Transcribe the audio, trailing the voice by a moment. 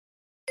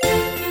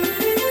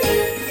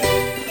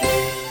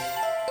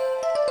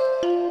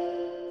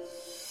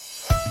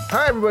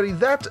everybody,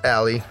 that's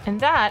Allie. And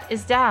that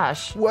is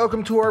Dash,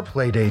 Welcome to our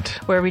playdate.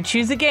 where we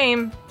choose a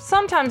game,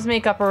 sometimes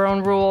make up our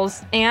own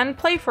rules, and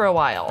play for a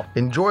while.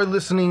 Enjoy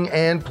listening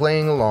and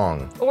playing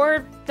along.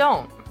 Or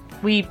don't.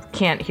 We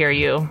can't hear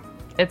you.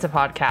 It's a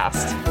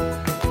podcast.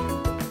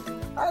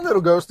 Hi,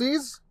 little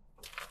ghosties.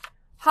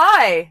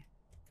 Hi,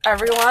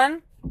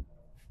 everyone.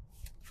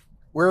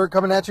 We're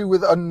coming at you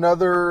with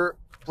another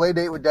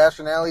playdate with Dash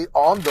and Allie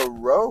on the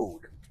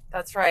road.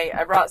 That's right.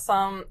 I brought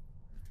some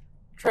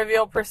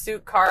Trivial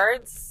Pursuit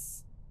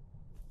cards.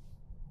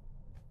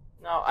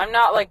 No, I'm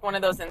not like one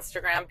of those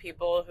Instagram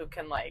people who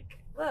can like,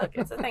 look,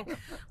 it's a thing.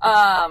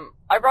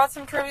 I brought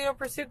some Trivial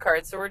Pursuit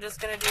cards, so we're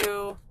just going to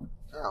do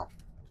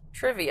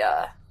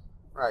trivia.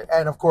 Right,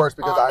 and of course,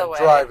 because On the I'm way.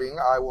 driving,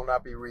 I will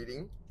not be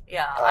reading.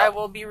 Yeah, I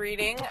will be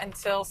reading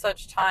until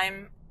such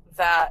time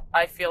that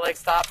I feel like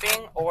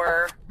stopping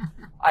or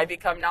I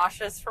become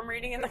nauseous from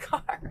reading in the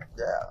car.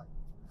 Yeah.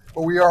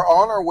 But we are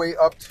on our way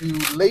up to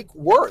Lake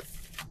Worth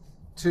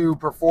to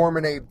perform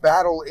in a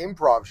battle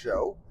improv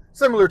show,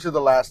 similar to the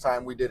last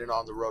time we did an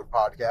On the Road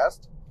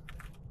podcast.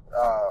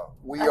 That's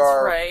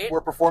right.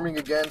 We're performing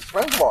against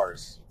friends of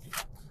ours.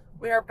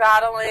 We are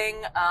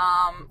battling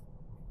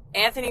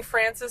Anthony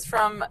Francis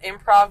from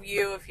Improv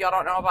U. If y'all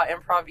don't know about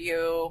Improv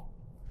U,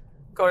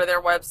 go to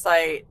their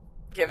website,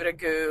 give it a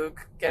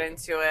goog, get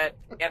into it.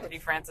 Anthony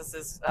Francis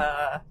is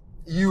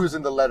U is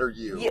in the letter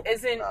U.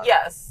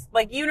 yes,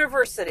 like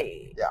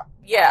university. Yeah.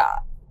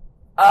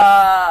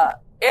 Yeah.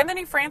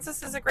 Anthony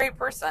Francis is a great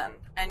person,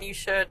 and you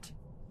should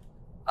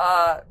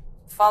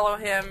follow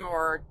him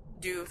or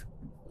do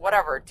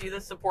whatever. Do the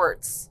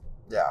supports.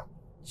 Yeah.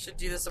 Should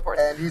do the supports.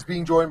 And he's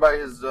being joined by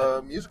his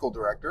musical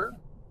director,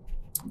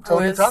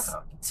 Tony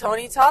Tata.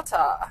 Tony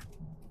Tata,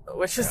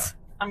 which is,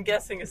 I'm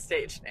guessing, a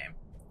stage name.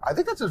 I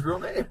think that's his real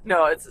name.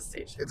 No, it's a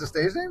stage name. It's a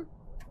stage name?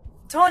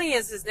 Tony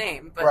is his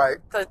name, but Right.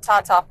 the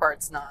Tata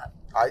part's not.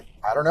 I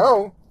don't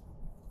know.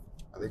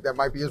 I think that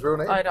might be his real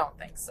name. I don't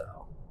think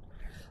so.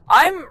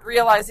 I'm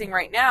realizing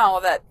right now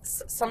that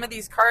some of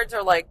these cards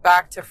are like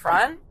back to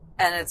front,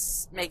 and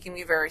it's making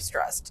me very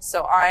stressed.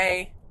 So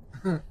I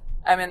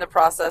am in the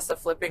process of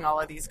flipping all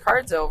of these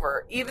cards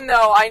over, even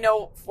though I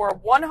know for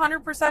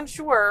 100%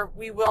 sure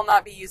we will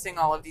not be using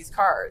all of these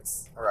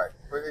cards. All right.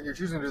 And you're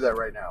choosing to do that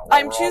right now.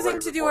 I'm choosing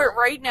to do it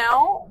right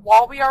now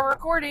while we are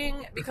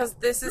recording because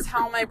this is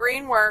how my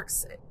brain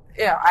works.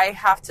 Yeah, I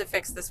have to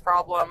fix this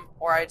problem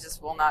or I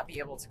just will not be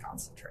able to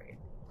concentrate.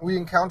 We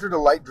encountered a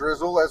light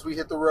drizzle as we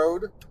hit the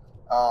road,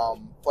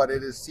 but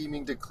it is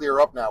seeming to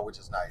clear up now, which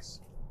is nice.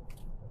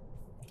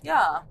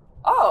 Yeah.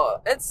 Oh,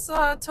 it's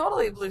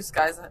totally blue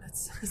skies.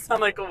 I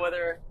sound like a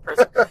weather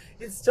person.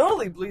 It's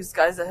totally blue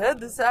skies ahead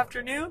this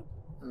afternoon.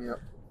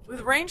 Yep.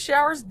 With rain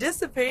showers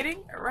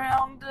dissipating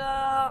around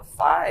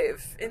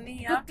 5 in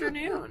the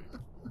afternoon.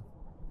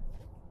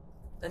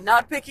 And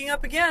not picking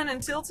up again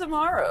until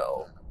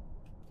tomorrow.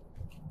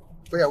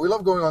 But yeah, we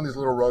love going on these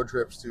little road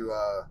trips to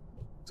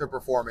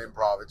perform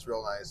improv. It's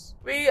real nice.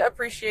 We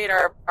appreciate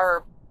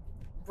our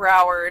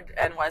Broward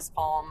and West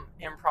Palm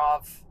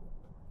improv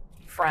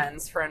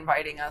friends for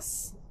inviting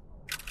us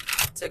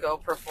to go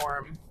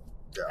perform.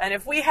 Yeah. And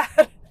if we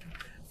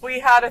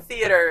had a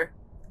theater,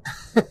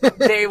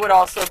 they would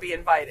also be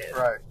invited.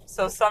 Right.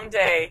 So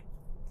someday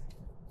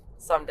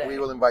We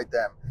will invite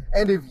them.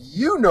 And if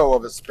you know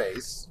of a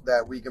space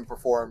that we can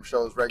perform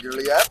shows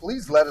regularly at,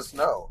 please let us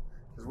know.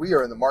 Because we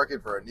are in the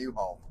market for a new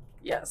home.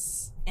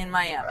 Yes, in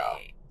Miami.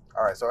 Yeah.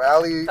 All right, so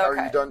Allie, are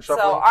you done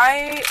shuffling? So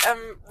I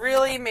am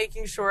really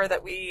making sure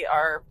that we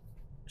are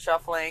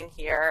shuffling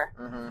here.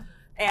 Mm-hmm.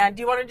 And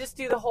do you want to just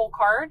do the whole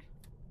card?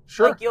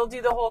 Sure. Like you'll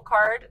do the whole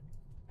card,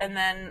 and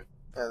then...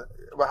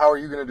 But how are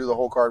you going to do the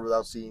whole card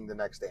without seeing the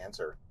next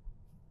answer?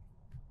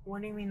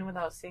 What do you mean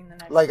without seeing the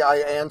next? Like I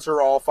answer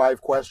all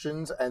 5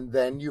 questions and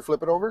then you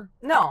flip it over?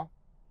 No.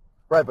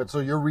 Right, but so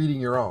you're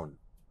reading your own.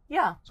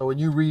 Yeah. So when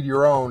you read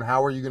your own,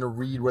 how are you going to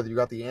read whether you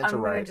got the answer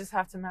I'm right? going to just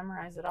have to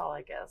memorize it all,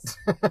 I guess.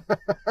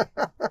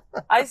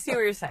 I see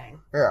what you're saying.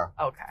 Yeah.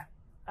 Okay.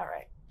 All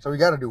right. So we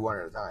got to do one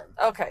at a time.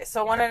 Okay,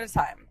 so one at a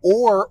time.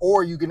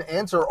 Or you can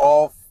answer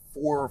all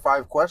 4 or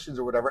 5 questions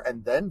or whatever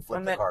and then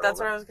flip the card That's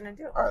over. what I was going to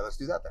do. All right, let's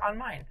do that then. On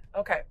mine.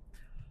 Okay.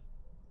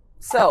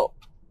 So,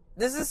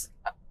 this is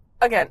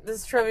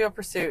Trivial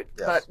Pursuit,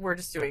 Yes. but we're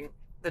just doing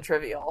the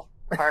trivial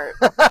part.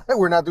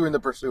 We're not doing the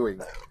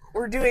pursuing.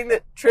 We're doing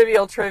the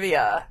trivial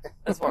trivia.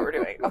 That's what we're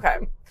doing.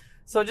 Okay.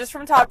 So just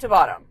from top to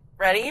bottom.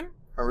 Ready?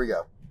 Here we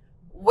go.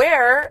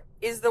 Where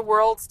is the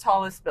world's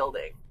tallest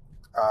building?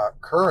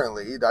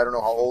 Currently, I don't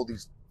know how old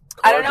these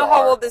cards I don't know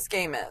how are. old this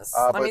game is.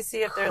 Let but me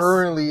see if there's...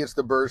 Currently, it's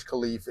the Burj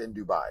Khalifa in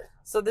Dubai.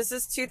 So this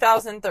is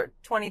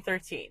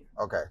 2013.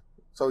 Okay.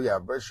 So yeah,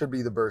 but it should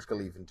be the Burj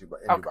Khalifa in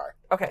Okay. Dubai.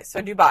 Okay, so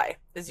Dubai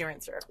is your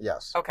answer.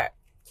 Yes. Okay.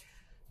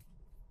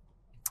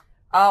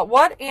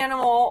 What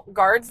animal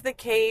guards the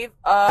cave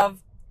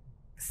of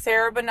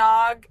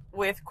Sarabnog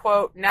with,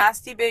 quote,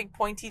 nasty big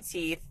pointy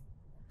teeth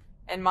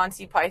and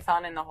Monty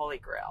Python and the Holy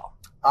Grail?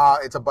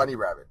 It's a bunny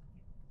rabbit.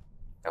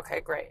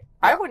 Okay, great.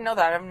 Yeah. I wouldn't know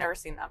that. I've never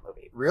seen that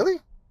movie. Really?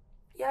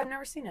 Yeah, I've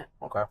never seen it.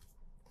 Okay.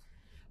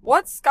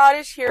 What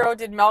Scottish hero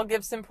did Mel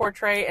Gibson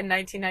portray in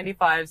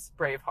 1995's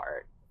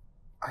Braveheart?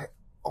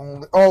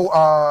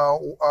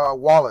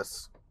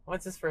 Wallace.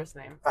 What's his first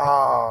name?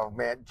 Oh,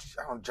 man.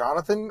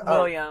 Jonathan?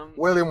 William.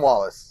 William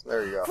Wallace.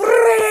 There you go.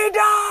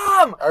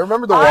 Freedom! I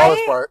remember the Wallace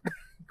part.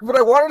 But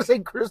I wanted to say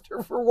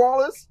Christopher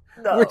Wallace,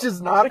 No. which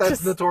is not.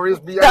 That's Notorious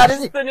B.I.G. That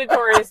is the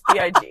Notorious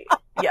B.I.G.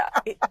 Yeah.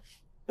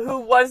 Who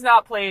was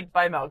not played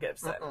by Mel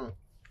Gibson. Mm-mm.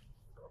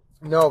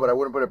 No, but I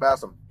wouldn't put it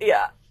past him.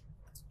 Yeah.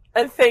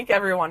 And thank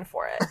everyone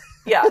for it.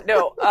 Yeah,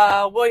 no,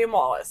 William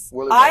Wallace.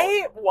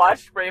 I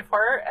watched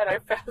Braveheart and I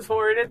fast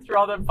forwarded through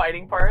all the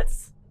fighting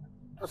parts.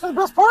 Those are the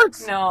best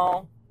parts.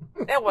 No,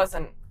 it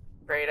wasn't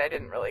great. I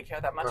didn't really care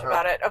that much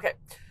about it. Okay.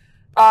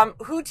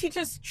 Who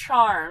teaches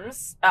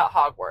charms at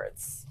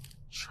Hogwarts?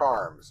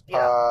 Charms.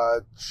 Yeah.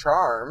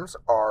 Charms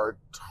are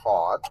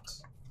taught.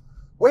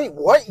 Wait,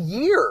 what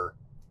year?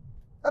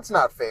 That's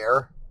not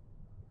fair.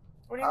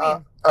 What do you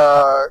mean?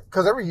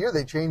 Because every year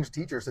they change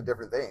teachers to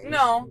different things.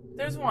 No,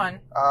 there's one.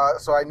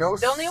 So I know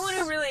The only one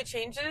who really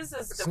changes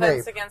is Snape.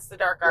 Defense Against the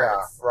Dark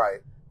Arts. Yeah, right.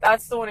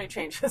 That's the one who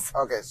changes.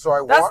 Okay,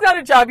 so That's not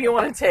a job you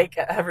want to take,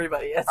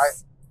 everybody. It's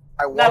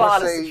I not a lot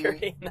want of to say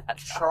security in that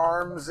job.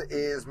 Charms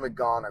is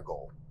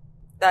McGonagall.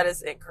 That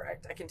is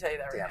incorrect. I can tell you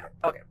that right Damn now.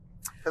 it. Okay.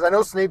 Because I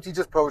know Snape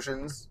teaches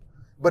potions,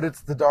 but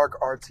it's the dark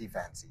arts he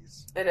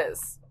fancies. It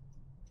is.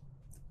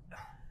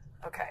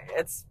 Okay,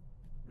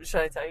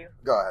 should I tell you?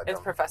 Go ahead. It's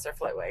Professor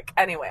Flitwick.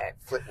 Anyway.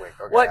 Flitwick.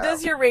 Okay. What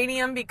does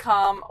uranium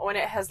become when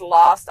it has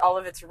lost all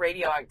of its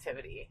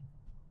radioactivity?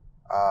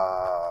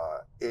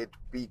 It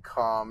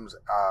becomes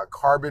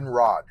carbon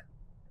rod.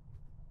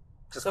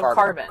 Just So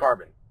carbon.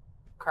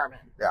 Carbon.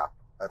 Yeah.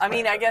 I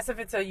mean, I guess if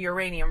it's a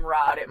uranium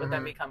rod, it would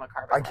then become a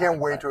carbon I can't rod,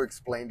 wait but- to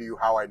explain to you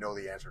how I know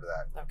the answer to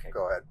that. Okay.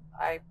 Go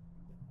ahead.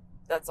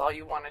 That's all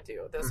you want to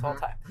do this whole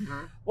time. Mm-hmm.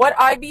 What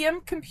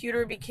IBM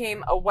computer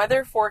became a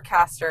weather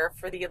forecaster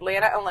for the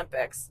Atlanta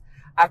Olympics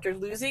after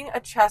losing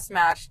a chess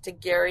match to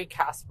Garry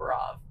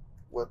Kasparov?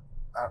 What?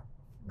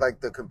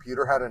 Like the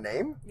computer had a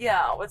name?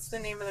 Yeah, what's the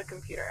name of the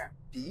computer?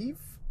 Steve?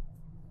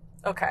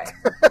 Okay.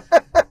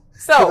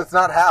 So So, it's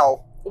not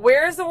Hal.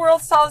 where is the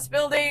world's tallest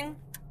building?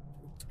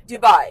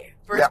 Dubai.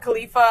 Burj Yep.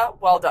 Khalifa,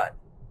 well done.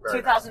 Very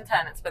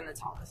 2010, it's been the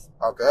tallest.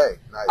 Okay.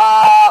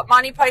 Nice.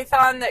 Monty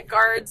Python that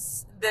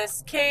guards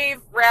this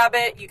cave,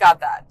 Rabbit, you got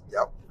that.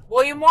 Yep.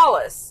 William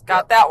Wallace,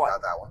 got Yep, that one.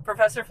 Got that one.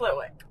 Professor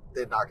Flitwick,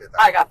 Did not get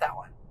that. I got that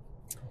one.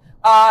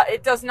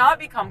 It does not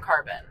become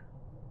carbon,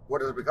 What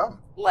does it become?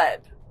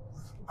 lead.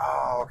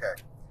 Oh,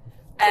 okay.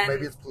 So And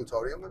maybe it's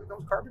plutonium that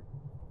becomes carbon?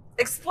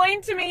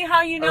 explain to me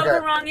how you know Okay.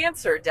 the wrong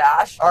answer,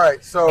 Dash. All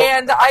right, so...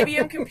 And the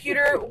IBM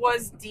computer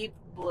was Deep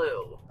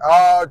Blue.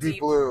 Oh, Deep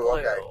Blue.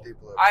 Okay, Deep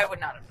Blue. I would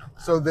not have known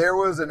that. So there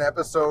was an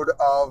episode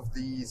of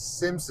The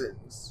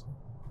Simpsons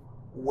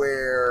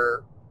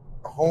where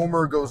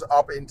Homer goes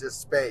up into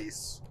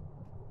space,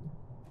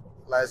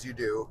 as you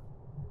do,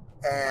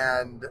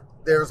 and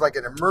there's like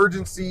an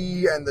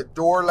emergency and the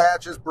door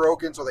latch is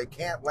broken, so they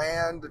can't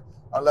land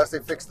unless they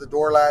fix the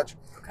door latch.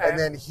 Okay. And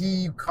then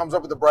he comes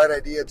up with the bright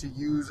idea to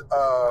use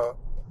I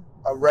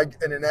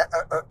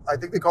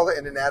think they call it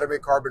an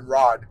inanimate carbon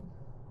rod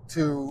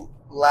to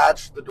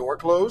latch the door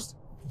closed.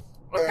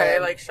 Okay,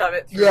 And- like shove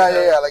it through. Yeah.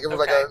 the- Like it was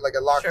okay. like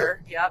a lock.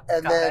 Sure, yep.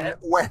 And got then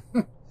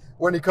it.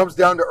 when he comes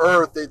down to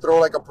Earth, they throw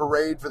like a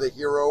parade for the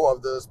hero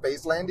of the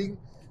space landing,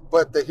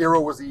 but the hero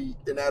was the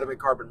inanimate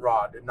carbon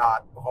rod and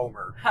not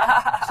Homer.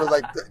 So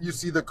like you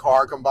see the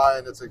car come by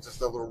and it's like just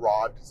a little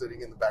rod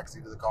sitting in the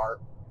backseat of the car.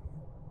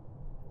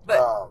 But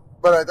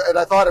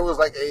I thought it was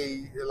like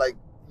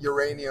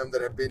uranium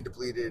that had been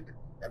depleted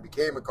and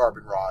became a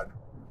carbon rod,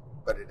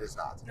 but it is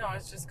not. no,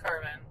 it's just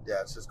carbon.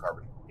 Yeah, it's just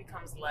carbon.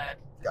 Becomes lead.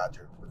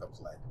 Gotcha. Becomes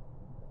lead.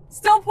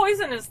 Still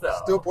poisonous though.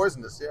 Still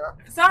poisonous, yeah.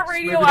 It's not Just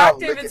maybe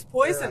radioactive, not lick it's it.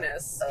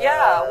 poisonous. Yeah.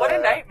 Yeah, what a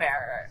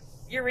nightmare.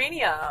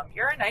 Uranium,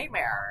 you're a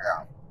nightmare.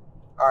 Yeah.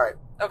 All right.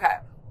 Okay.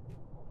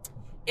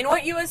 In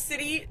what U.S.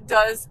 city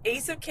does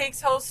Ace of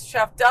Cakes host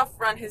Chef Duff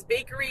run his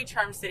bakery,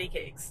 Charm City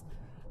Cakes?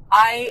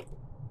 I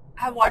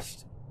have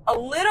watched a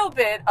little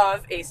bit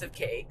of Ace of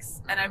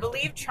Cakes, and I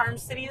believe Charm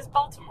City is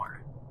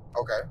Baltimore.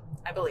 Okay.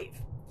 I believe.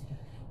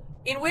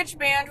 In which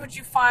band would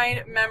you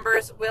find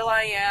members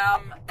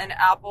Will.i.am and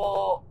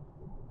Apple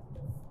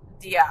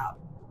Diab?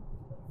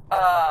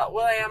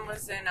 Will.i.am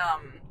was in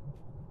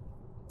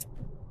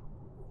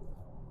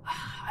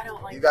I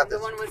don't like You got the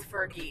this. one with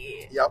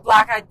Fergie. Yep.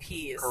 Black Eyed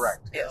Peas.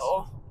 Correct, Ew.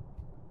 yes.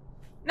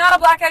 Not a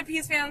Black Eyed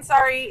Peas fan.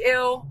 Sorry.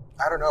 Ew.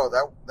 I don't know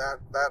that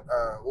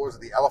what was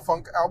it, the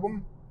Elefunk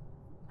album?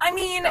 I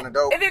mean, Kinda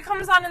dope. if it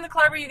comes on in the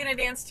club, are you gonna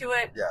dance to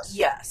it? Yes.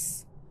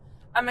 Yes.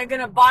 Am I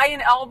gonna buy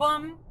an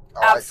album? Oh,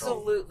 I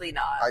Absolutely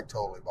not. I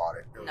totally bought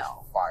it. It was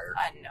No. fire.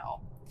 I know.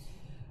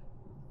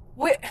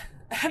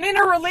 And in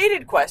a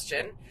related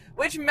question,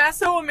 which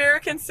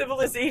Mesoamerican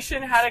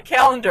civilization had a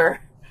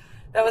calendar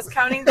that was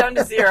counting down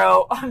to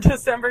zero on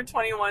December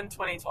 21,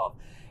 2012?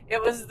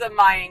 It was the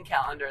Mayan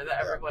calendar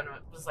that everyone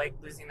was like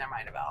losing their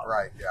mind about.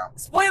 Right. Yeah.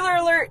 Spoiler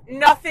alert,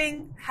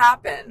 nothing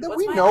happened. That What's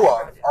we my know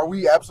eyebrow of. doing? Are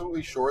we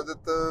absolutely sure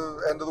that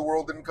the end of the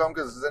world didn't come?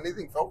 Because has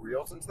anything felt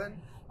real since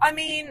then? I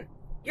mean,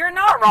 you're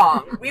not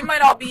wrong. We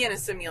might all be in a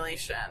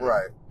simulation.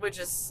 Right. Which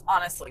is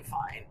honestly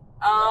fine.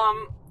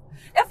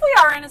 If we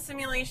are in a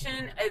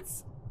simulation,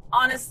 it's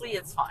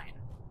fine.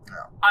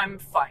 Yeah. I'm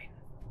fine.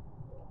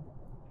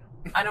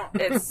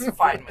 It's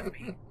fine with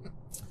me.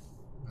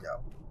 Yeah.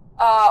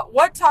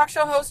 What talk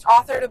show host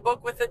authored a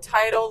book with the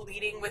title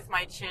Leading with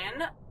My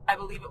Chin? I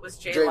believe it was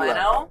Jay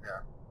Leno.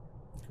 Yeah.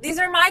 These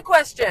are my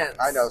questions.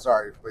 I know,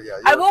 sorry, but yeah.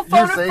 I will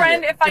phone a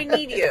friend if I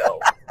need you.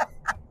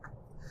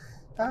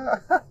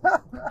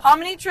 How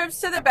many trips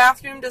to the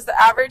bathroom does the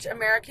average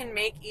American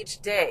make each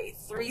day?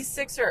 3,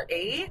 6, or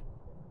 8?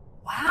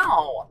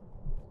 Wow.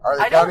 Are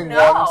they I don't counting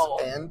know.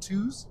 ones and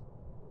twos?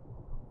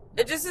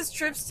 It just says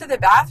trips to the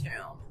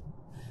bathroom.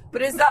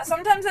 But is that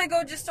sometimes I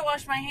go just to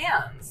wash my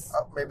hands?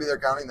 Maybe they're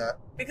counting that.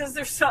 Because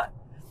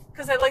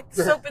I like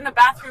the soap in the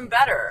bathroom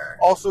better.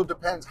 Also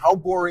depends. How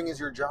boring is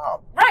your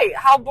job? Right.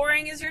 How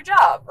boring is your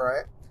job?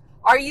 Right.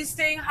 Are you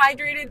staying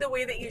hydrated the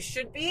way that you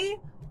should be?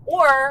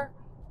 Or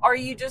are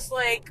you just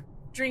like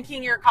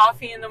drinking your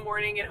coffee in the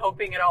morning and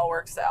hoping it all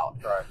works out?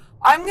 Right.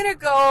 I'm going to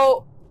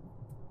go.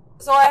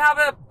 So I have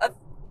a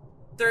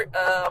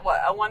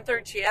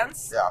 1/3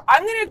 chance? Yeah.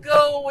 I'm going to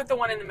go with the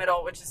one in the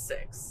middle, which is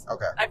 6.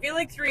 Okay. I feel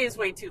like 3 is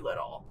way too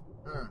little.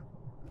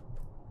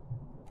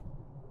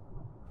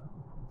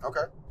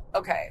 Okay.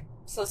 Okay,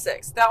 so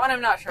 6. That one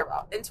I'm not sure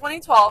about. In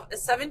 2012, a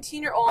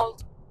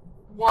 17-year-old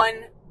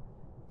won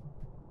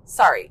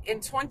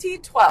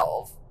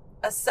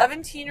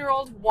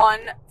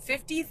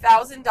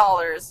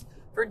 $50,000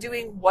 for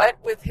doing what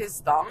with his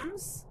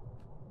thumbs?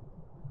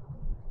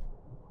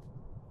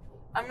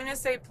 I'm going to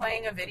say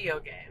playing a video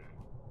game.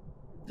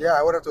 Yeah,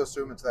 I would have to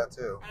assume it's that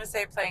too. I'm going to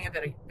say playing a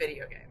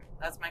video game.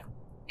 That's my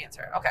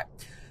answer. Okay.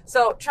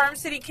 So, Charm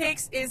City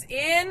Cakes is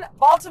in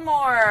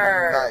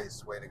Baltimore.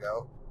 Nice. Way to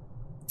go.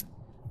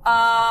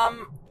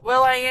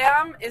 Will I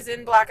Am is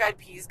in Black Eyed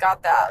Peas.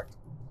 Got that.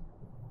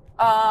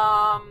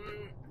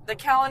 The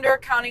calendar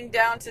counting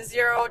down to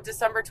 0,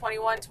 December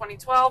 21,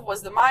 2012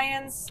 was the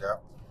Mayans. Yeah.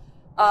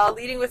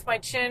 Leading with My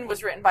Chin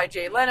was written by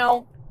Jay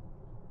Leno.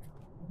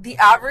 The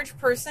average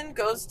person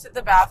goes to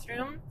the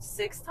bathroom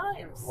 6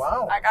 times.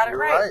 Wow. I got it You're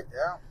right.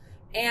 Yeah.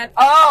 And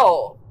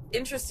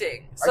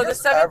interesting. So the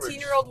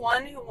 17-year-old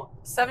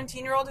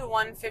who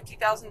won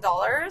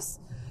 $50,000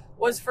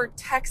 was for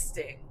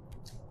texting.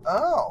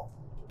 Oh.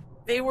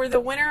 They were the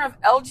winner of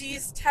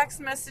LG's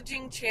Text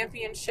Messaging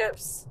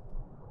Championships,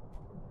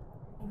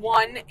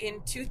 won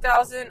in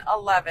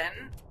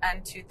 2011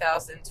 and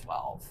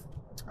 2012.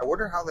 I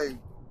wonder how they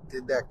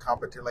did that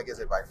competition. Like, is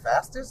it by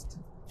fastest?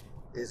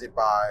 Is it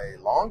by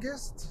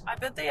longest? I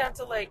bet they have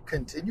to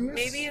Continuous?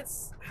 Maybe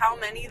it's how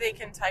many they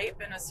can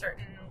type in a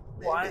certain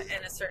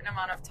in a certain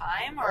amount of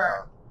time, or.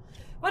 Yeah.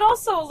 But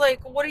also,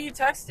 what are you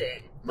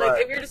texting? Right.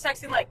 If you're just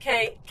texting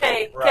K,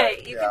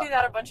 Right, you can do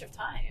that a bunch of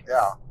times.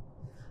 Yeah.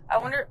 I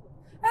wonder.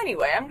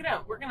 Anyway,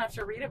 we're gonna have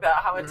to read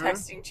about how a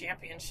texting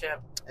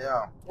championship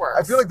works.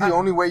 I feel like the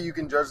only way you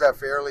can judge that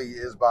fairly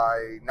is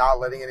by not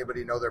letting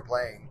anybody know they're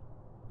playing.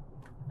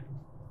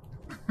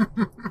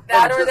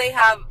 That or they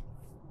have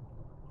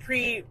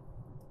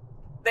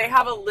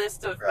a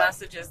list of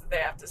messages that they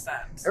have to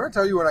send. Ever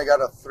tell you when I got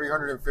a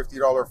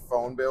 $350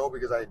 phone bill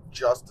because I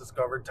just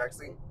discovered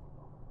texting?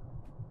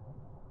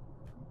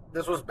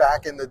 This was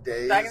back in the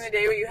days. Back in the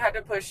day where you had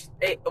to push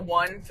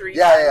 1 3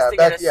 yeah, times yeah, to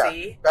back, get a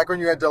C. Back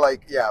when you had to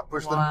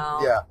push them.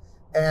 Yeah.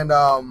 And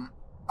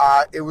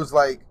it was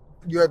like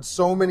you had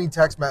so many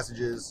text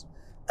messages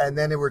and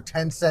then it were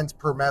 10 cents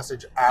per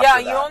message after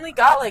that. Yeah, you only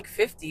got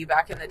 50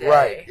 back in the day.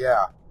 Right,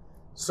 yeah.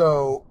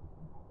 So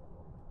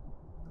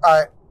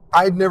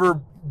I'd never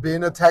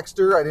been a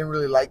texter. I didn't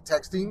really like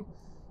texting,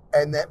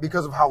 and that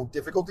because of how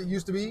difficult it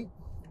used to be.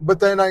 But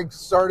then I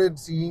started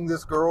seeing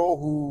this girl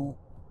who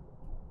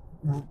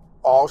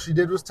all she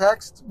did was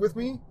text with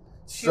me.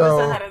 She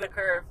was ahead of the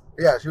curve.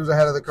 Yeah, she was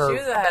ahead of the curve. She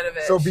was ahead of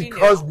it. So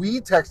because we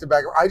texted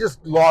back, I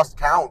just lost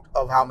count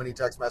of how many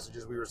text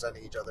messages we were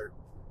sending each other.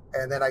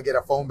 And then I get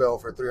a phone bill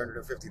for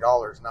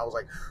 $350, and I was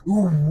like,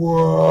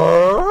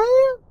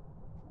 what?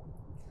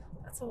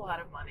 That's a lot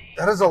of money.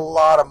 That is a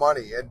lot of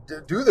money. And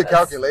do the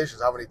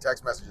calculations how many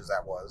text messages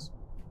that was.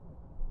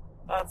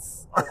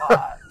 That's a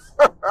lot.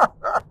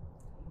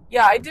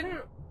 Yeah,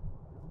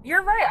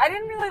 you're right. I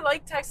didn't really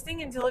like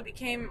texting until it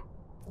became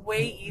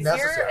way easier.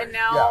 Necessary. And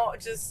now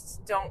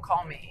just don't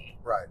call me.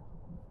 Right.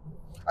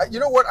 You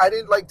know what? I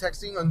didn't like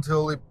texting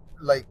until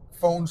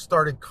phones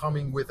started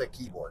coming with a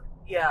keyboard.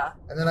 Yeah.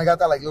 And then I got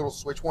that little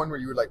switch one where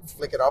you would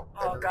flick it up.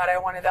 Oh God, I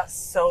wanted that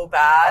so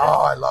bad.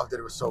 Oh, I loved it.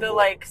 It was so cool.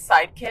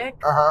 Sidekick.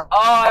 Uh-huh. Oh,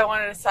 I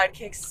wanted a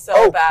sidekick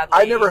so badly.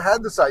 I never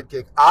had the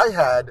sidekick. I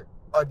had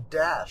a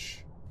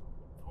dash.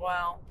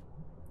 Well,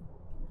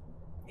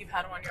 you've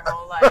had one your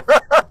whole life.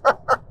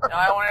 No,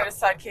 I wanted a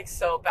sidekick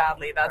so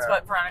badly. That's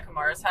what Veronica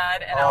Mars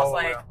had. And I was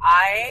like,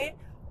 I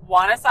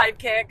want a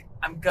sidekick.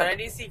 I'm going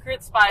to do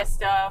secret spy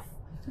stuff.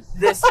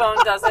 This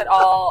phone does it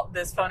all.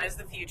 This phone is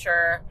the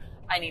future.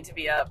 I need to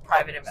be a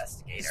private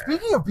investigator.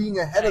 Speaking of being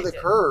ahead of the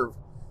curve,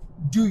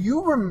 do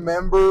you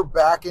remember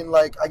back in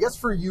I guess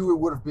for you it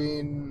would have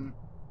been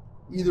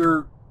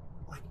either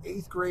like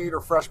 8th grade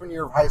or freshman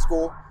year of high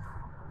school.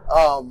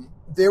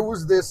 There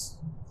was this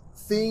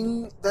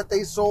thing that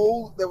they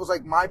sold that was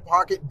like My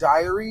Pocket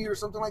Diary or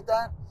something like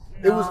that.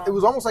 No. It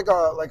was almost like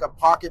a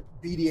pocket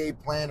PDA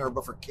planner,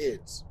 but for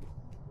kids.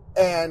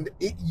 And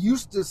it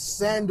used to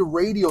send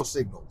radio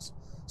signals.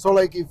 So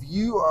like if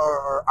you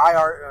or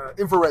IR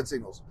infrared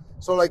signals.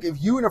 So like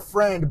if you and a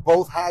friend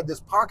both had this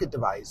pocket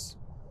device,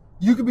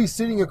 you could be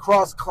sitting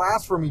across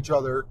class from each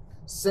other,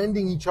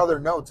 sending each other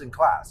notes in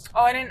class.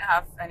 Oh, I didn't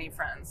have any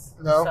friends.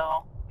 No?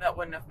 So that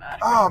wouldn't have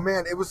mattered. Oh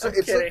man, it was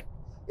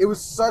it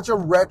was such a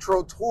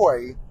retro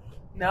toy.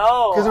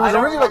 No, Because it was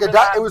originally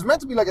like it was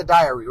meant to be like a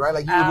diary, right?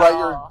 Like you would write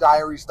your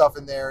diary stuff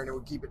in there, and it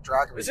would keep it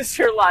track of it. It was just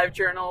your live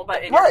journal,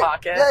 but in your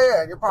pocket.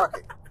 Yeah, in your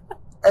pocket.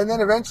 And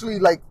then eventually,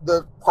 like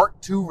the part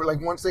 2, like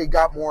once they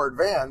got more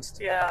advanced,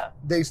 Yeah.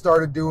 they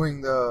started doing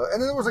and then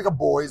there was like a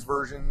boys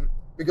version,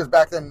 because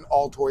back then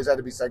all toys had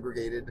to be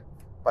segregated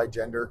by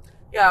gender.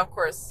 Yeah, of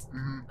course,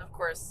 Mm-hmm. of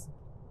course.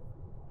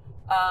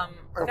 And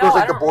of no, course,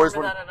 like I don't the boys remember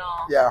were. that at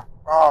all. Yeah.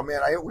 Oh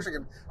man, I wish I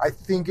could. I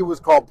think it was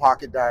called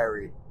Pocket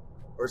Diary,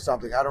 or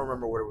something. I don't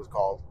remember what it was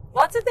called.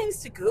 Lots of things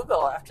to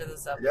Google after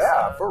this episode.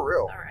 Yeah, for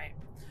real. All right,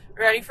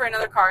 ready for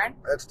another card?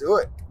 Let's do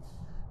it.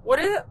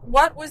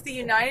 What was the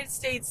United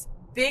States'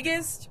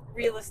 biggest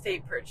real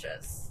estate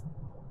purchase?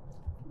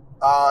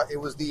 It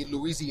was the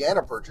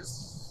Louisiana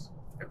purchase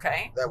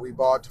Okay, that we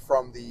bought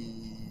from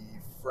the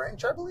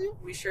French, I believe.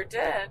 we sure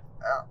did.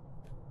 Yeah.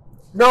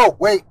 No,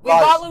 wait. We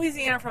lies. bought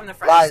Louisiana from the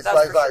French. Lies.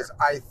 that's for Lies. sure.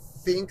 I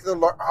think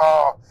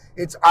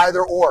it's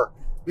either or,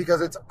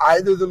 because it's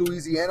either the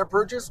Louisiana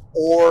purchase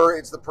or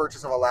it's the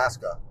purchase of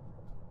Alaska,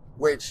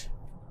 which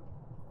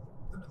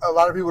a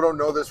lot of people don't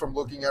know this from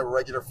looking at a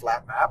regular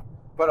flat map,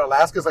 but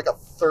Alaska's like a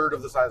third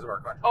of the size of our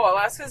country. Oh,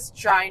 Alaska's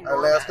ginormous.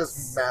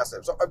 Alaska's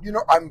massive. So,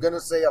 I'm going to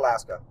say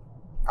Alaska.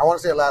 I want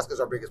to say Alaska's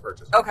our biggest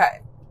purchase.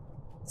 Okay,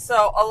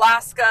 so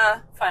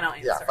Alaska, final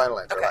answer. Yeah, final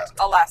answer, Okay,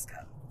 Alaska.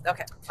 Alaska.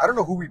 Okay. I don't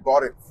know who we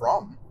bought it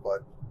from,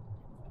 but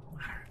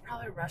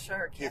Probably Russia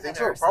or Canada. you think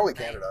so? or Probably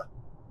something. Canada.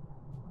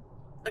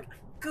 Look,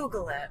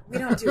 Google it. We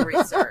don't do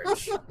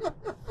research.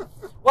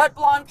 What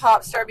blonde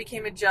pop star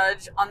became a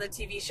judge on the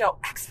TV show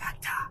X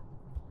Factor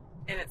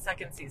in its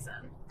second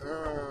season?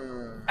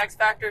 X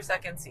Factor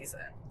second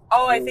season.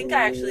 Oh, I think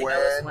I actually know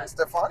this one.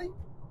 Stefani?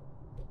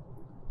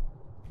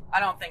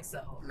 I don't think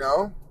so.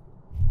 No.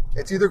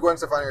 It's either Gwen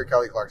Stefani or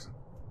Kelly Clarkson.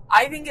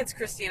 I think it's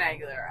Christina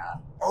Aguilera.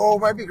 Oh, it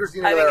might be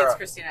Christina I Aguilera. think it's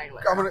Christina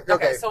Aguilera.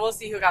 Okay. So we'll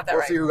see who got that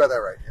We'll right. see who got that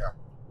right, yeah.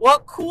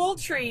 What cool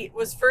treat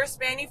was first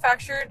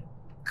manufactured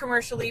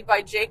commercially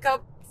by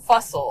Jacob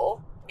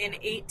Fussell in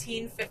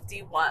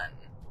 1851?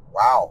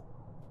 Wow.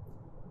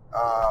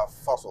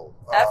 Fussell.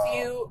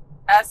 Fussel.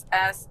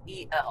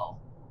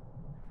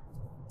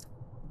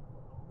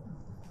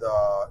 The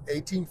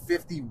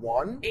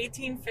 1851?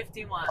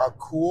 1851. A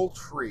cool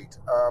treat.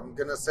 I'm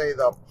going to say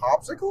the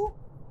popsicle?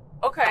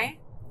 Okay.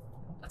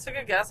 That's a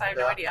good guess. I have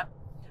no Yeah. idea.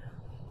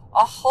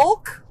 A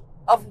Hulk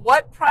of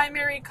what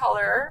primary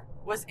color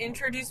was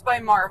introduced by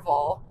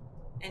Marvel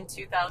in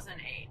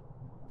 2008?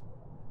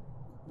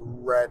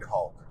 Red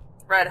Hulk.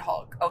 Red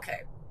Hulk.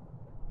 Okay.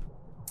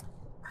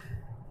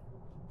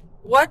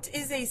 What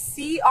is a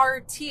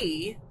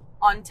CRT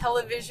on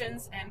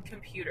televisions and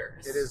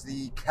computers? It is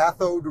the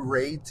cathode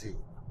ray tube.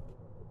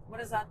 What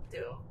does that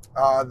do?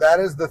 That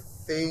is the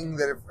thing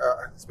that,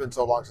 it's been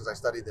so long since I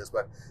studied this,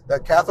 but the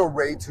cathode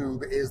ray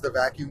tube is the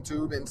vacuum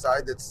tube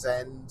inside that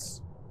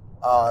sends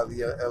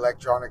the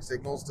electronic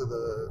signals to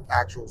the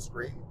actual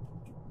screen.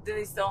 Do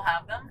they still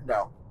have them?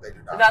 No, they do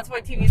not. That's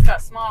why TVs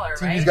got smaller,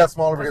 right? TVs got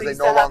smaller because they used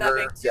no to have longer.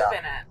 that big tube Yeah.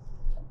 in it.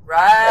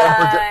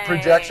 Right. And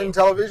projection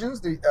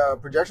televisions,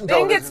 projection They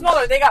didn't televisions. get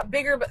smaller. They got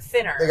bigger but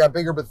thinner. They got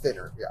bigger but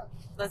thinner, yeah.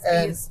 Let's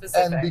be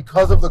specific. And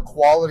because of the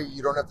quality,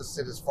 you don't have to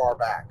sit as far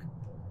back.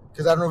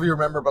 Because I don't know if you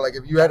remember, but like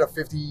if you had a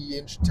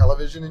 50-inch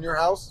television in your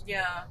house,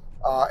 yeah.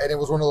 And it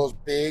was one of those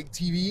big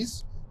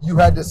TVs, you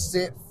had to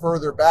sit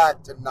further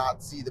back to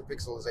not see the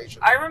pixelization.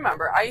 I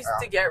remember. I used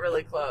to get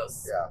really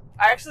close. Yeah.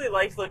 I actually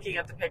liked looking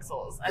at the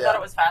pixels. I Yeah. thought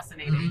it was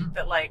fascinating Mhm.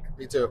 that, like,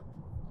 Me too.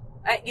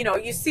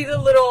 you see the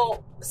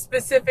little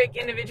specific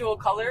individual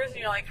colors, and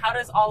you're like, how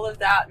does all of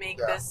that make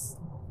Yeah. this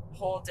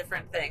whole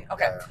different thing?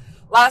 Okay. Yeah.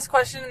 Last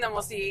question, and then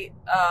we'll see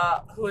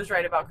who is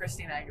right about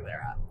Christina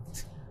Aguilera.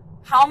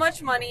 How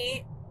much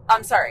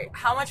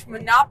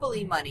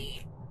Monopoly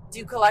money do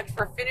you collect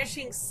for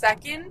finishing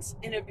second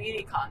in a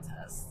beauty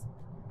contest?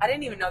 I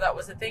didn't even know that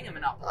was a thing in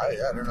Monopoly.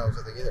 I don't know if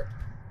it's a thing either.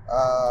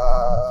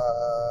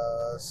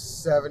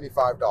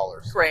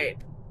 $75. Great.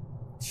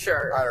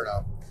 Sure. I don't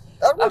know.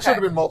 That one Okay. should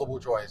have been multiple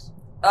choice.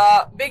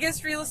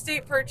 Biggest real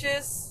estate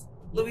purchase,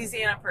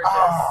 Louisiana purchase.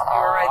 You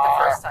were right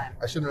the first time.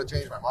 I shouldn't have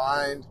changed my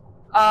mind.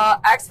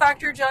 X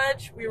Factor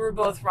judge, we were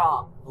both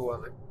wrong. Who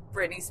was it?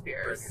 Britney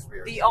Spears. Britney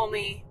Spears. The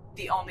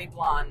only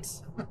blonde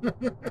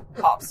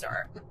pop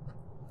star.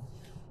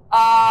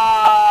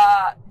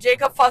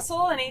 Jacob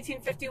Fussell in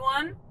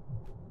 1851.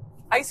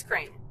 Ice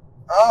cream.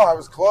 Oh, I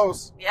was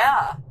close.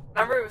 Yeah.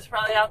 Remember, he was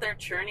probably out there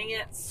churning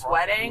it,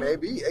 sweating.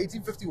 Maybe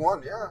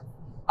 1851. Yeah.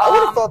 I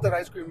would have thought that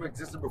ice cream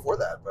existed before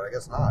that, but I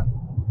guess not.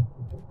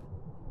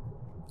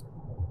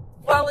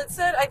 Well,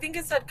 I think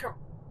it said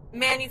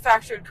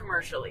manufactured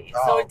commercially.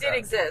 Oh, so it did okay.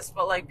 exist,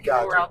 but like people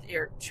were Gotcha. out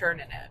there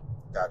churning it.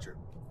 Gotcha.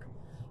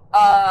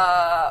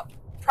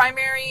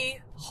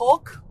 Primary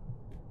Hulk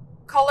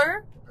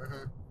color.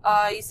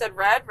 Mm-hmm. You said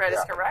red. Red is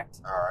Yeah.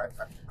 correct. All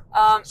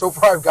right. So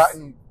far, I've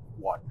gotten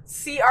one.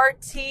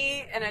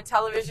 CRT in a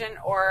television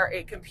or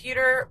a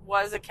computer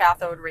was a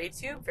cathode ray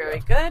tube. Very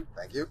good.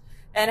 Thank you.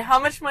 And how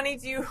much money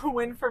do you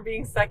win for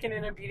being second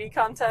in a beauty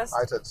contest?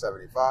 I said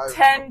 75.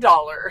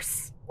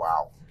 $10.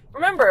 Wow.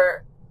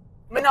 Remember,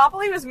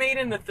 Monopoly was made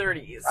in the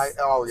 30s.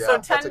 Oh yeah. So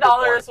that's a good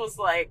 $10 point. was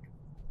like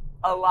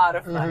a lot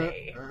of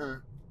money.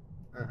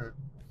 Mm-hmm. Mm-hmm.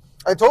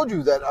 I told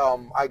you that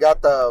I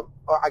got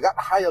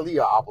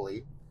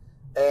Hialeah-opoly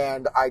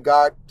and I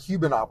got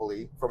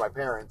Cubanopoly for my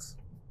parents.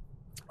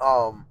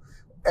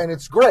 And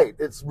it's great.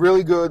 It's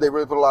really good. They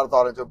really put a lot of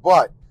thought into it.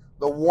 But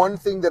the one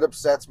thing that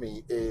upsets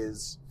me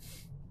is,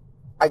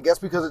 I guess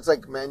because it's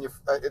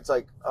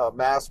like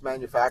mass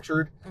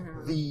manufactured,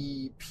 Mhm.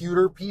 the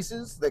pewter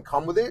pieces that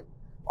come with it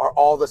are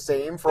all the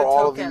same for The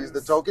all of tokens. these.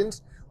 The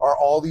tokens are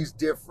all these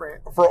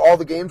different, for all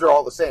the games are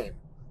all the same.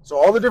 So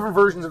all the different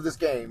versions of this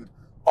game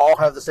all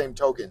have the same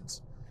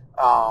tokens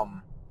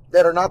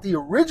that are not the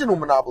original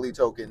Monopoly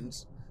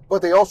tokens,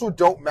 but they also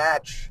don't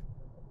match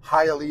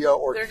Hialeah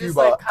or They're just Cuba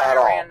like kind at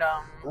of all.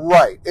 random.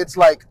 Right. It's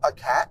like a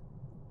cat,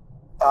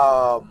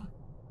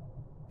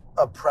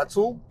 a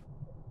pretzel,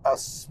 a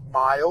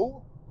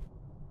smile,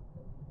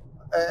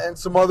 and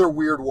some other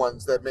weird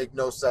ones that make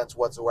no sense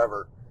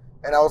whatsoever.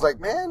 And I was like,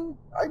 man,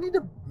 I need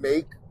to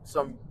make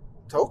some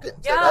tokens.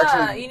 that Yeah,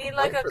 actually you need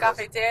like work a for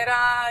this.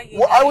 cafetera.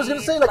 Well, I was going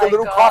to say like a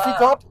little coffee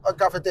cup, a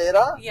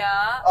cafetera,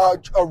 Yeah,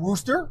 a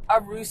rooster.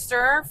 a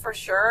rooster for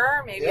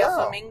sure. Maybe Yeah.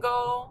 a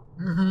flamingo.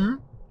 Mm-hmm.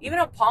 Even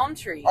a palm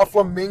tree. A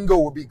flamingo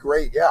would be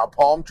great. Yeah, a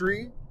palm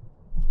tree.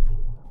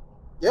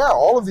 Yeah,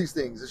 all of these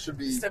things. It should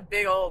be. Just a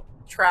big old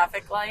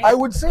traffic light. I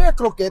would say a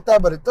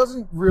croqueta, but it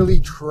doesn't really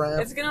It'll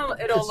It's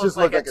look just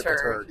like look a like a turd.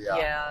 turd,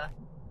 yeah.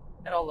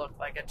 It'll look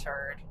like a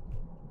turd.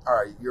 All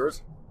right,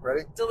 yours?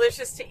 Ready?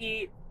 Delicious to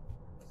eat.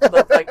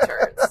 Look like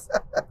turds.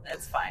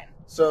 It's fine.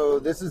 So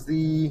this is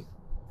the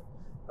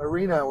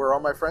arena where all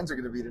my friends are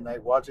going to be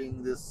tonight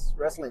watching this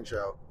wrestling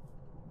show.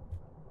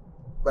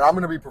 But I'm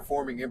going to be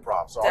performing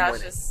improv, so I'm That's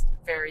winning. just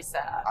very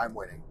sad. I'm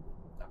winning.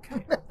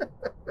 Okay.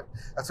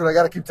 That's what I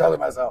got to keep telling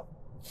myself.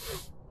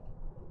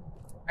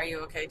 Are you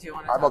okay? Do you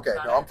want to I'm talk okay.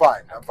 about No, it? I'm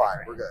fine. I'm Okay, fine.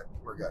 great. We're good.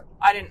 We're good.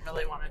 I didn't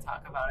really want to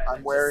talk about it. I'm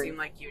It wearing- just seemed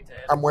like you did.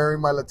 I'm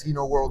wearing my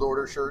Latino World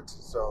Order shirt,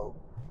 so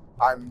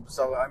I'm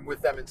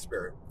with them in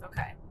spirit.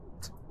 Okay.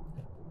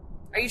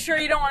 Are you sure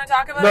you don't want to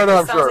talk about No, it? no, It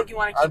I'm sounds sure. like you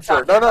want to keep I'm sure.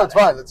 talking No, about it's it.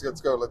 fine.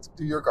 Let's go. Let's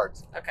do your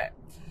cards. Okay.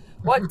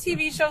 What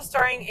TV show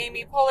starring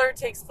Amy Poehler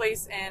takes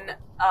place in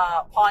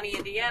Pawnee,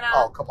 Indiana?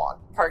 Oh, come on.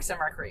 Parks and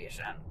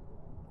Recreation.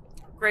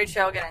 Great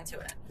show. Get into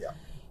it. Yeah.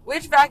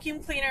 Which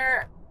vacuum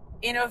cleaner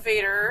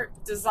innovator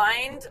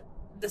designed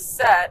the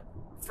set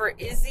for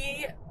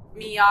Izzy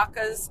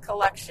Miyaka's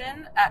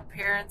collection at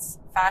Parents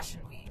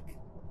Fashion Week?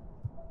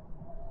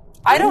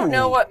 I don't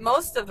know Ooh. what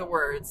most of the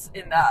words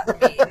in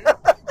that mean.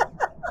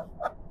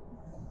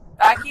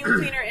 Vacuum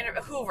cleaner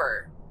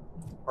Hoover.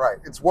 Right.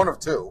 It's one of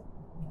two.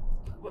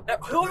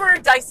 Hoover or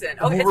Dyson?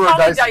 Okay, Hoover or it's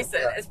probably Dyson, Dyson.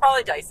 yeah. It's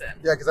probably Dyson.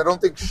 Yeah, because I don't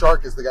think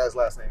Shark is the guy's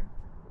last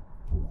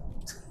name.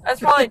 That's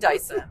probably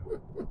Dyson.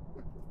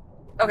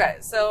 Okay,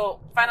 so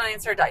final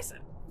answer, Dyson.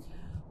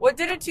 What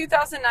did a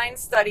 2009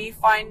 study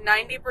find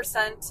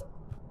 90%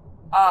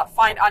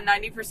 find on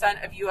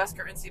 90% of U.S.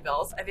 currency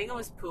bills? I think it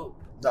was poop.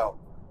 No.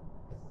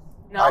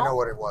 No, I know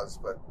what it was,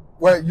 but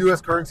what,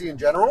 U.S. currency in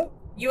general?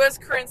 U.S.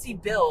 currency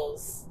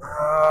bills.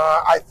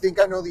 I think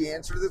I know the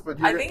answer to this,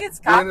 but I think it's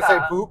you're going to say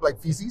caca. poop, like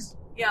feces?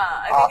 Yeah,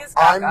 I think it's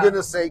I'm caca. going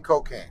to say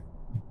cocaine.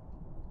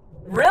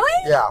 Really?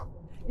 Yeah.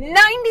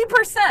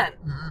 90%.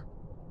 hmm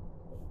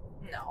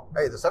No,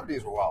 Hey, the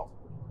 70s were wild.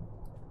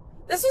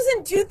 this was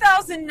in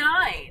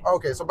 2009.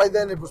 Okay, so by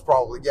then it was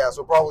probably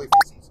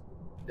feces.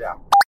 Yeah.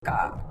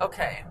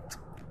 Okay.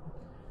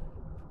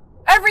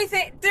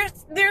 Everything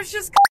there's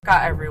just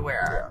caca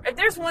everywhere. Yeah. If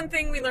there's one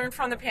thing we learned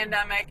from the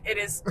pandemic, it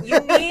is you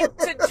need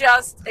to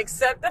just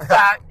accept the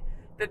fact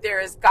that there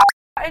is caca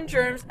and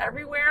germs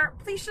everywhere.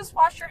 Please just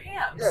wash your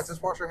hands. Yeah,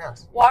 just wash your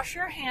hands. Wash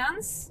your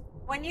hands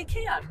when you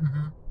can,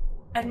 Mm-hmm.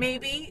 and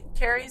maybe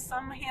carry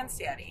some hand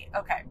sanitizer.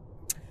 Okay.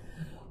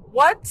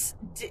 What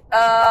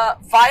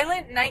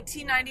violent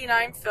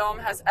 1999 film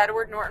has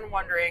Edward Norton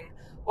wondering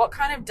what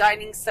kind of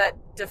dining set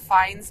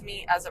defines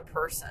me as a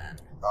person?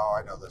 Oh,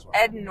 I know this one.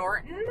 Ed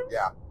Norton?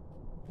 Yeah.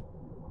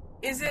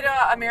 Is it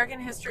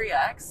American History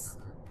X?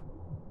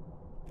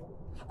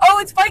 Oh,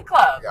 it's Fight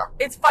Club. Yeah.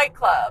 It's Fight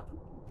Club.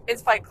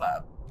 It's Fight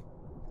Club.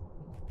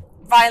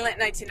 Violent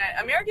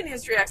 1990. American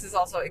History X is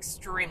also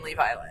extremely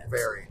violent.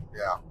 Very.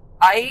 Yeah.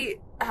 I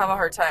have a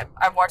hard time.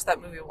 I've watched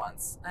that movie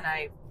once, and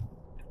I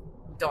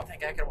don't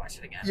think I could watch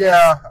it again.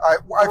 Yeah, I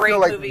Great feel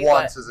like movie,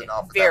 once but is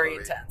enough. with Very that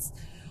movie. intense.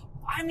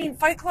 I mean,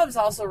 Fight Club's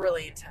also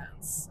really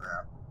intense.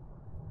 Yeah.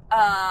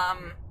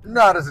 Um,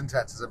 Not as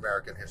intense as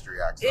American History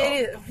X. though.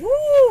 it is. Woo,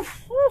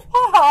 woo,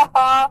 ha, ha,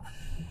 ha.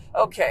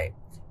 Okay.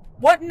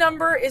 What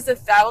number is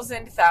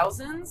 1,000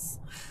 thousands?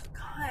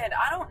 God,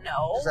 I don't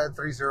know. Just add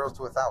 3 zeros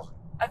to 1,000.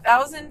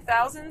 1,000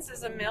 thousands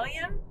is a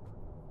million?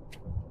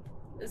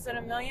 Is it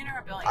a million or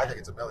a billion? I think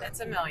it's a million. It's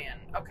a million.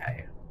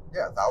 Okay.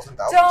 Yeah, 1,000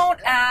 thousands.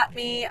 Don't at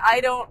me. I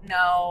don't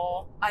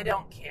know. I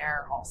don't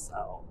care.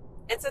 Also,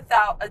 it's a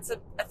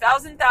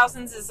 1,000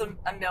 thousands is a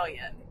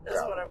million. Is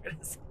what I'm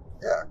gonna say.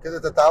 Yeah, because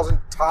it's 1,000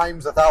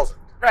 times 1,000.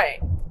 Right.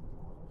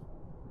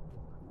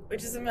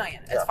 Which is a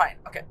million. It's Yeah. fine.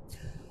 Okay.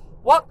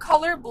 What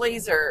color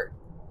blazer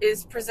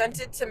is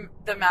presented to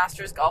the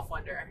Masters golf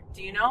winner?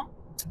 Do you know?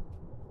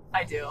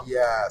 I do.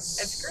 Yes.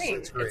 It's green.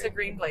 It's a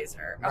green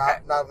blazer. Not, Okay.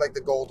 not like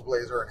the gold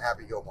blazer in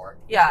Happy Gilmore.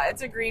 Yeah,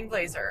 it's a green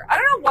blazer. I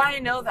don't know why I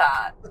know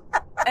that.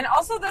 And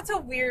also, that's a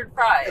weird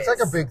prize. It's like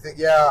a big thing.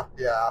 Yeah.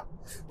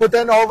 But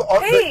then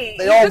Hey,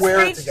 they you all just wear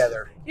it reached-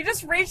 together. You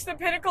just reached the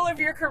pinnacle of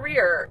your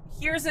career.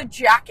 Here's a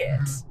jacket.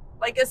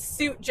 Like a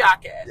suit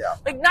jacket. Yeah.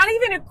 Like not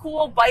even a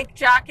cool bike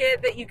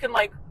jacket that you can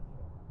like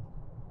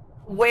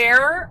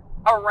wear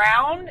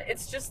around.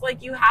 It's just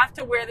like you have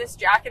to wear this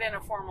jacket in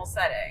a formal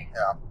setting.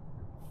 Yeah.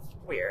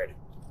 Weird.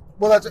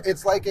 Well,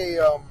 it's like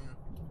a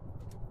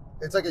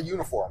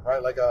uniform,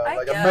 right? Like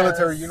a guess.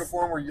 military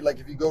uniform where you like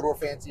if you go to a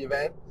fancy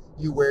event,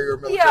 you wear your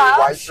military Yeah,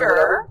 whites or sure.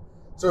 whatever.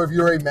 So if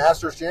you're a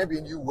Masters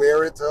champion, you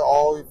wear it to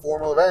all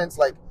formal events.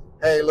 Like,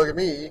 hey, look at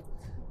me.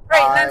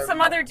 Right, and then I'm-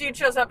 some other dude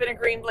shows up in a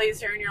green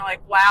blazer and you're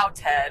like, wow,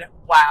 Ted,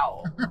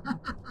 wow.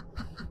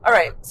 All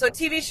right, so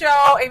TV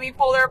show, Amy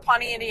Poehler,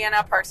 Pawnee,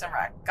 Indiana, Parks and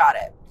Rec. Got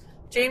it.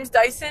 James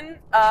Dyson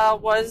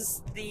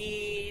was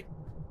the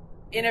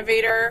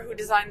innovator who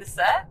designed the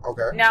set.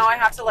 Okay. Now I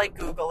have to like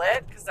Google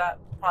it because that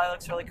probably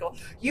looks really cool.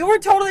 You were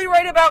totally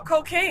right about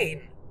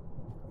cocaine.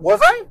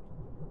 Was I?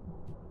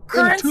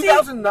 Currency, In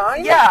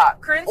 2009? Yeah,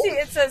 currency.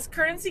 Holy It says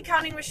currency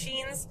counting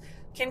machines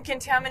can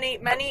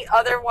contaminate many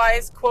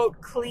otherwise,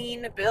 quote,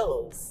 clean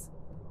bills.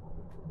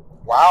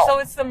 Wow. So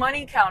it's the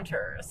money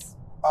counters.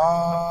 A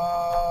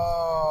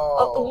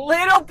Oh.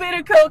 little bit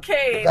of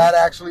cocaine That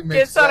actually makes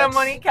gets sense. on a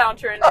money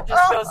counter and it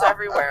just goes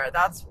everywhere.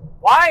 That's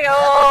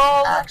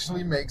wild. That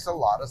actually makes a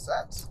lot of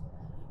sense.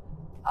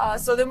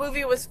 So the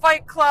movie was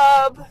Fight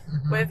Club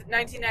Mhm. with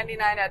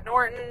 1999 Ed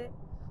Norton.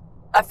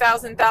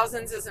 1,000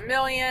 thousands is a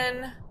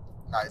million.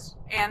 Nice.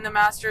 And the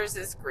Masters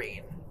is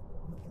green.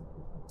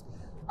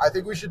 I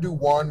think we should do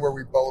one where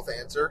we both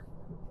answer.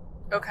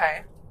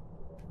 Okay.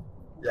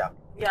 Yeah.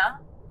 Yeah?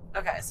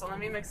 Okay, so let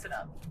me mix it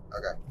up.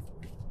 Okay.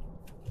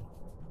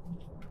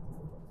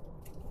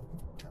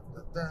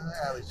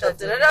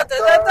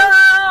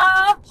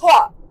 Da-da-da-da-da-da.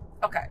 Hua.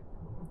 Okay.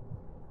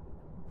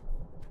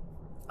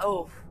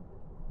 Oh.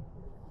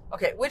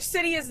 Okay, which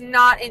city is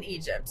not in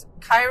Egypt?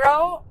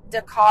 Cairo,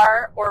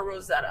 Dakar, or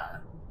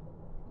Rosetta?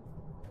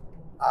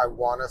 I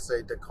want to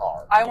say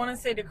Dakar I want to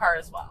say Dakar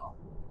as well.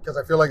 because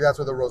I feel like that's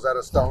where the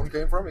Rosetta Stone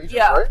came from. Egypt,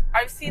 Yeah, right?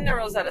 I've seen the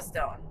Rosetta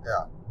Stone.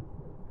 Yeah.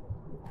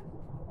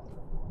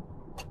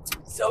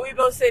 So we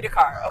both say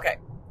Dakar. Okay.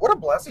 What a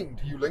blessing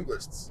to you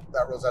linguists,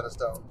 that Rosetta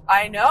Stone.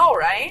 I know,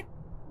 right?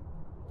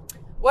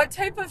 What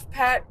type of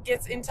pet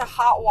gets into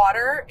hot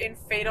water in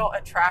Fatal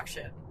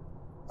Attraction?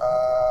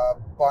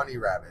 Bunny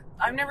rabbit.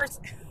 I've never. Is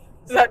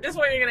that just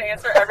what you're going to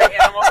answer every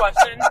animal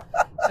question?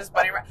 Just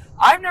bunny rabbit.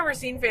 I've never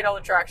seen Fatal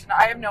Attraction.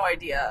 I have no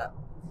idea.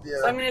 Yeah.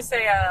 So I'm going to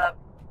say a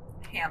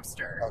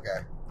hamster.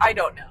 Okay. I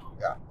don't know.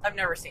 Yeah. I've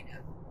never seen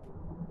it.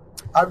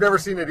 I've never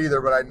seen it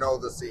either, but I know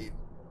the scene.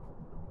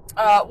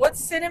 What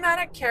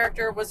cinematic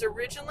character was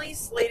originally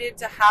slated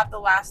to have the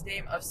last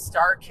name of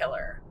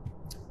Starkiller?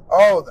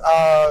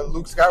 Oh,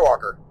 Luke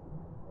Skywalker.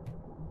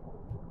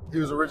 He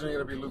was originally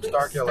going to be Luke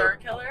Starkiller.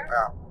 Starkiller?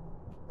 Yeah.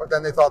 But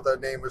then they thought the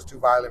name was too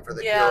violent for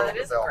the hero Yeah, of that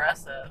the is film.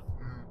 aggressive.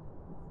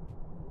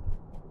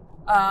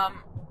 Mhm.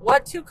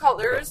 What two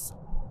colors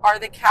are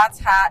the cat's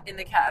hat in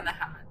the Cat in the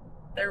Hat?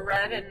 They're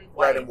red and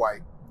white. Red and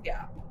white.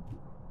 Yeah.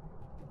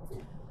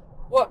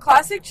 What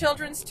classic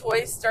children's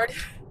toy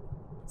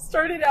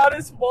started out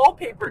as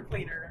wallpaper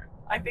cleaner?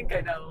 I think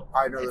I know.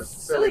 I know It's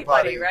this Silly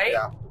Putty, right?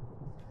 Yeah.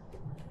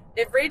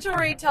 If Rachel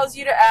Ray tells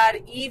you to add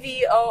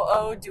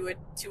EVOO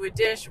to a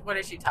dish, what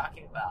is she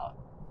talking about?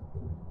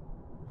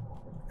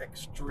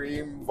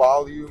 Extreme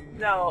volume.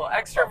 No,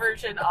 extra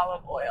virgin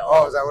olive oil.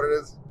 Oh, is that what it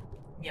is?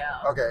 Yeah.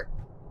 Okay.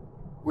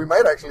 We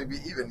might actually be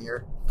even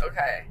here.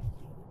 Okay.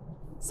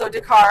 So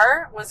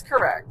Dakar was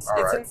correct.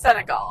 All It's right. in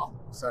Senegal,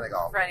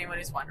 Senegal. for anyone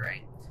who's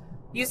wondering.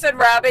 You said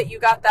rabbit, you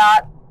got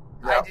that.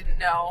 Yeah. I didn't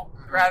know.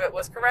 Rabbit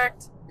was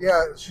correct.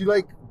 Yeah,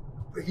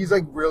 he's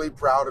really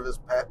proud of his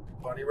pet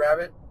bunny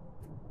rabbit.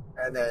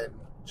 And then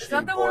Is she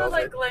that the one with boils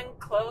like it. Glenn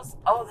Close?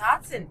 Oh,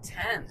 that's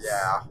intense.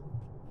 Yeah.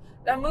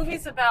 That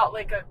movie's about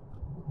like a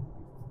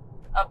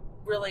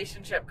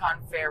relationship gone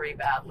very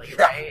badly,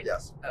 Yeah, right?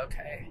 yes.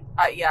 Okay.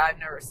 Yeah, I've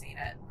never seen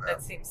it. Yeah.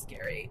 That seems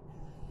scary.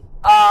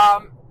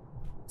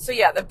 So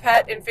yeah, the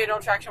pet in Fatal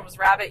Attraction was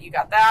Rabbit. You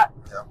got that.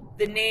 Yeah.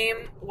 The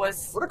name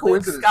was What a Luke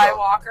coincidence,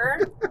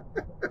 Skywalker.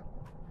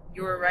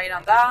 You were right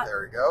on that.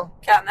 There we go.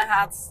 Cat in the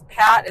Hat's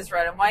hat is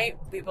red and white.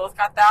 We both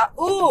got that.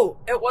 Ooh,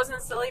 it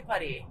wasn't Silly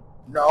Putty.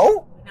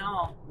 No?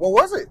 No, What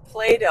was it?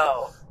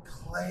 Play-Doh.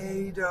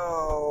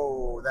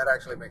 Play-Doh. That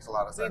actually makes a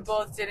lot of sense. We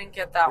both didn't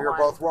get that We were one.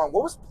 both wrong.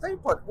 What was Play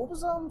Putty? What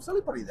was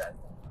Silly Putty then?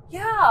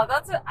 Yeah,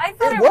 that's it. I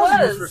thought It it was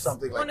was used for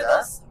something like one of that.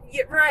 those.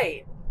 Yeah,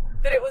 right.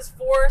 That it was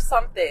for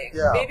something.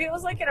 Yeah. Maybe it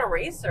was like an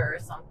eraser or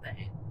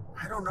something.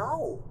 I don't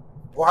know.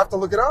 We'll have to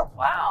look it up.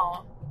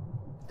 Wow.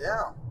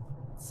 Yeah.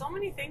 So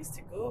many things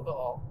to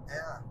Google.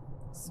 Yeah.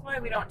 This is why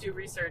we don't do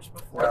research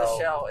before Well,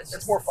 the show. It's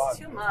just more fun.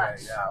 too this much.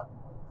 way, yeah.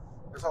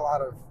 There's a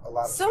lot of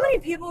So stuff. many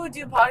people who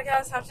do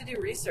podcasts have to do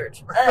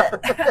research.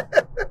 We're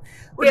just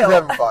Ew.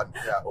 having fun.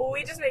 Yeah. Well,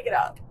 we just make it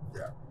up.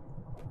 Yeah.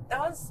 That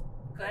was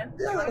good. Yeah,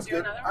 You that wanna was do good.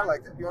 another I one?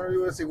 liked it. You want to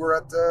do it? See, we're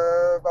at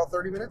about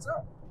 30 minutes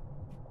now.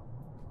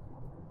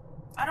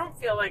 I don't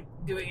feel like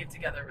doing it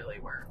together really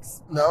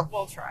works. No?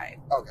 We'll try.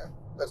 Okay.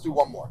 Let's do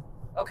one more.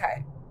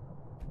 Okay.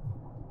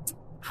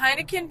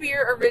 Heineken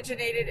beer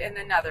originated in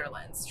the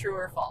Netherlands. True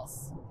or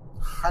false?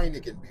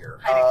 Heineken beer.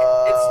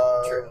 Heineken.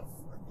 It's true.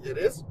 It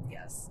is?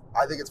 Yes.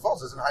 I think it's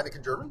false. Isn't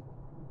Heineken German?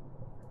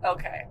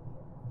 Okay.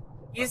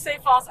 You say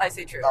false, I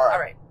say true. All right. All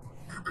right.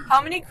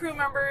 How many crew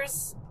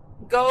members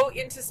go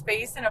into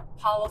space in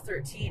Apollo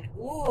 13?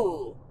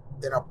 Ooh.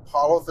 In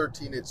Apollo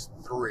 13, it's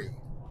 3.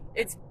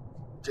 It's,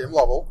 Jim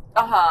Lovell.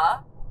 uh-huh.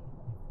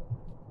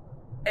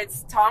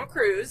 It's Tom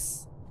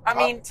Cruise. Tom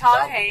Hanks.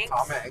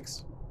 Tom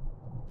Hanks.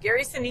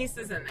 Gary Sinise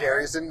is in there.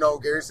 Gary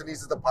Sinise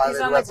is the pilot. He's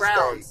who on the has to stay.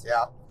 ground.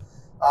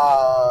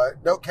 Yeah.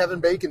 No, Kevin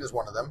Bacon is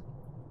one of them.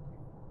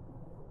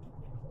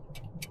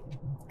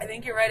 I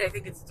think you're right. I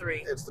think it's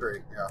 3. It's 3,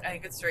 yeah. I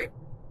think it's 3.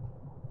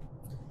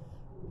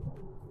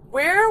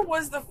 Where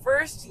was the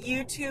first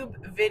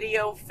YouTube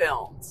video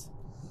filmed?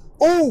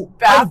 Oh!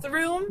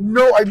 Bathroom?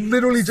 No, I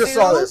literally just zoo,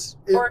 saw this.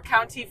 Or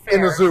county fair?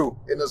 In a zoo.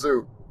 In a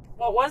zoo.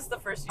 What was the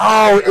first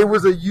YouTube Oh, video? it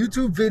was a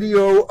YouTube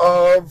video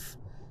of...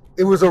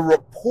 It was a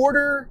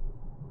reporter,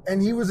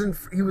 and he was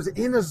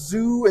in a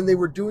zoo, and they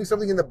were doing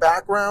something in the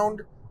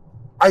background.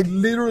 I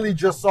literally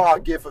just saw a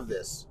GIF of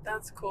this.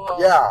 That's cool.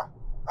 Yeah.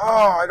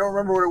 Oh, I don't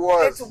remember what it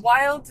was. It's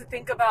wild to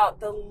think about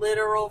the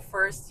literal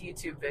first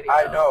YouTube video.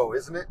 I know,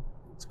 isn't it?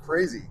 It's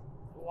crazy.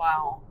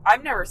 Wow.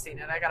 I've never seen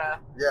it. I gotta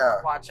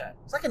Yeah. watch it.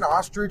 It's like an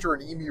ostrich or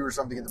an emu or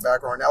something in the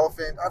background, an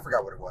elephant. I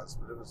forgot what it was,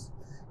 but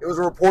it was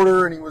a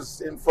reporter, and he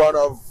was in front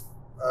of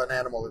an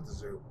animal at the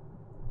zoo.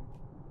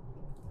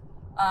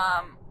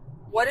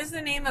 What is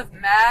the name of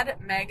Mad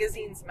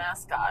Magazine's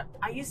mascot?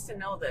 I used to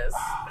know this,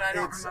 but I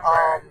don't It's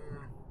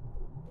remember.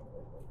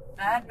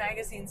 Mad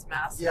Magazine's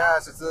mascot.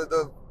 yes, it's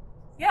the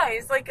Yeah,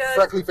 he's like a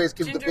freckly faced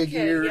kid with the ginger big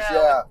kid, ears. yeah,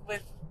 Yeah.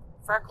 with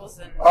freckles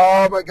and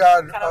Oh my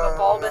god. kind of a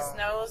bulbous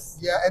nose.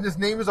 Yeah, and his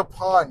name is a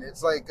pun.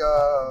 It's like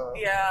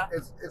Yeah.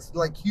 it's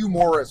like Hugh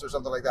Morris or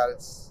something like that.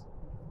 It's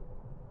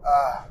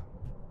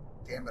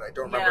damn it, I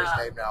don't remember his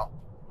Yeah. name now.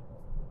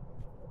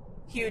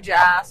 Huge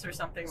ass or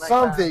something like that.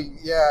 Something,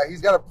 yeah,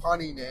 he's got a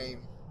punny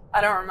name.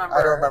 I don't remember.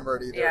 I don't remember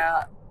it either.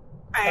 Yeah.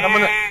 And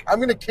I'm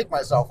gonna kick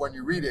myself when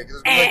you read it because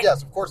it's gonna be like,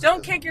 yes, of course. Don't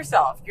it is. kick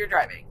yourself. You're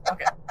driving.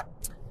 Okay.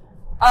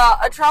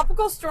 A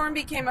tropical storm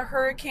became a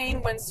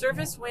hurricane when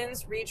surface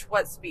winds reach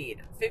what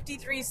speed?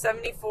 53,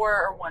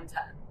 74, or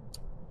 110?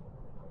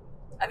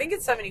 I think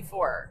it's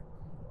 74.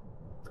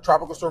 The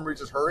tropical storm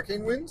reaches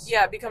hurricane winds.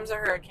 Yeah, it becomes a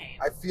hurricane.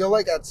 I feel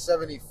like at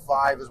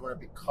 75 is when it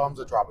becomes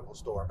a tropical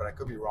storm, but I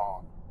could be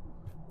wrong.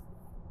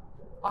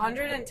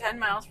 110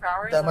 miles per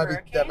hour is That a might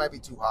hurricane? be that might be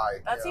too high.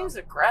 That yeah. seems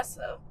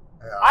aggressive.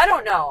 Yeah. I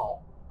don't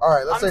know. All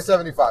right, let's I'm- say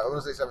 75. I'm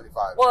gonna say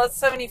 75. Well, it's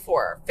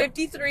 74.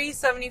 53,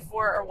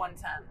 74, or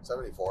 110.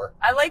 74.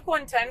 I like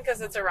 110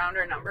 because it's a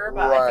rounder number, but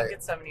I Right. think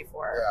it's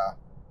 74. Yeah.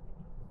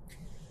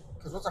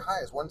 Because what's the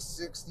highest?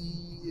 160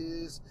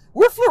 is.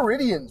 We're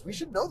Floridians. We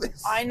should know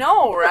this. I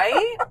know,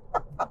 right?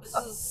 This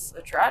is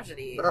a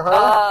tragedy.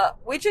 Uh-huh.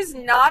 Which is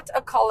not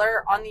a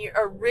color on the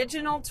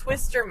original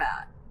Twister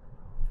mat?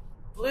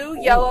 Blue,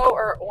 yellow,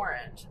 or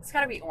orange? It's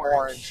got to be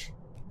orange.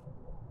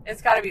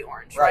 It's got to be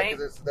orange, right?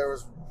 Because there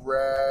was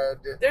red.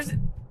 There's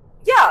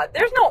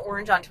no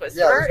orange on Twister.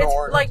 Yeah, there's no it's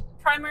orange. like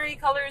primary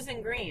colors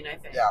in green, I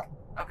think. Yeah.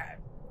 Okay.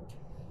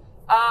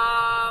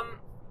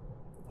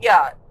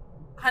 Yeah.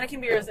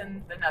 Heineken beer is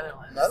in the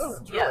Netherlands.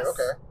 Netherlands, really? Yes.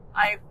 Okay.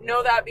 I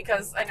know that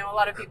because I know a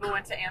lot of people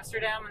went to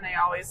Amsterdam and they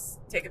always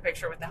take a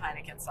picture with the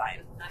Heineken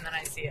sign, and then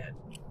I see it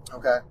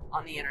Okay.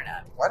 on the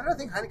internet Why did I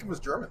think Heineken was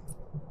German?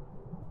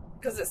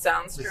 because it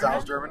sounds It German.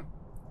 sounds German.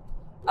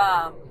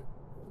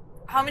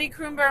 How many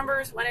crew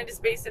members went into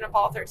space in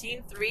Apollo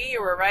 13? 3.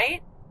 You were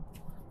right.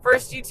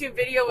 First YouTube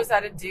video was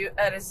at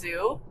a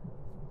zoo.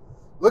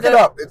 Look it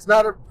up. It's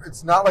not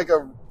like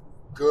a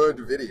good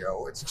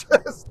video.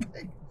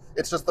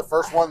 It's just the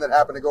first one that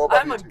happened to go up on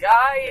I'm a YouTube.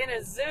 guy in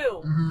a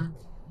zoo.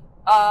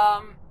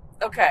 Mm-hmm.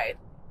 Okay.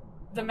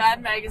 The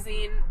Mad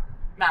Magazine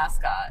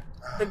mascot.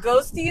 The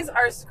ghosties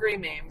are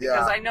screaming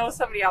because Yeah. I know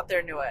somebody out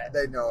there knew it.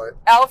 They know it.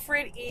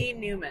 Alfred E.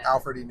 Newman.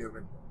 Alfred E.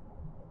 Newman.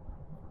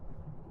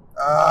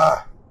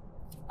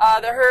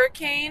 The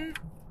Hurricane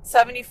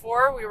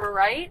 74, we were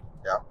right.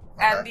 Yeah.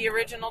 And Okay. the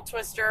original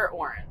Twister,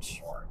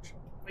 orange. Orange.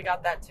 We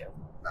got that too.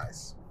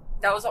 Nice.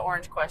 That was an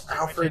orange question. which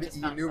I Alfred just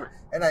E. found Newman.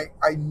 fun. And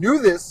I knew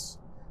this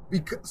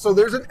because so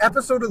there's an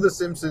episode of The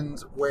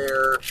Simpsons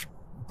where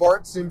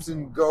Bart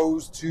Simpson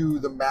goes to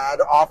the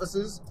Mad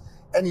offices,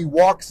 and he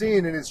walks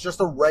in, and it's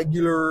just a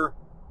regular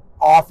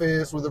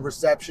office with a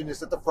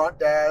receptionist at the front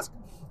desk.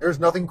 There's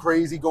nothing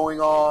crazy going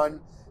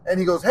on. And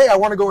he goes, hey, I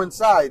want to go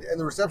inside. And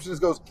the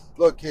receptionist goes,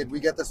 look, kid, we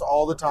get this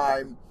all the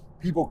time.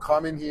 People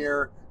come in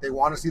here. They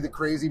want to see the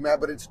crazy Mad,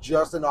 but it's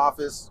just an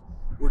office.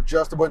 We're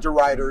just a bunch of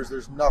writers.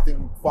 There's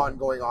nothing fun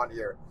going on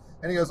here.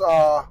 And he goes,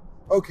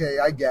 okay,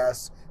 I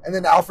guess. And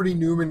then Alfred E.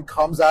 Newman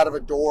comes out of a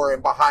door,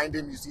 and behind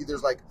him you see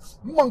there's like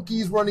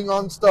monkeys running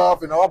on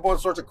stuff, and all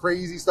sorts of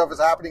crazy stuff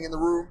is happening in the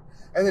room.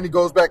 And then he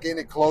goes back in,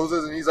 it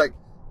closes, and he's like,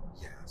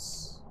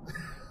 yes.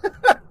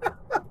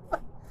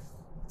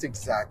 It's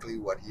exactly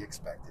what he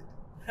expected.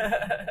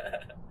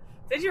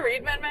 Did you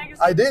read Mad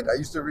Magazine? I did. I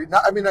used to read.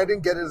 I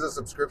didn't get it as a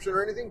subscription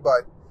or anything,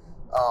 but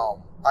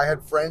I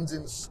had friends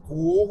in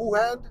school who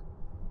had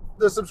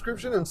the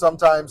subscription, and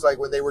sometimes, like,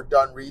 when they were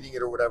done reading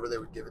it or whatever, they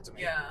would give it to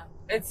me. Yeah.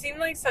 It seemed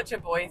like such a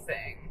boy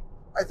thing.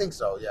 I think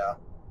so, yeah.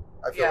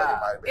 I feel like it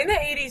might have been. In the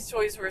 80s,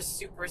 toys were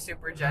super,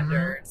 super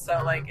gendered,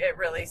 so, like, it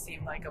really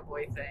seemed like a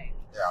boy thing.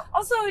 Yeah.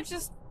 Also, it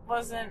just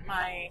wasn't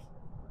my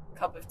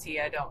cup of tea,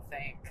 I don't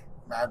think.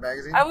 Mad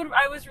Magazine?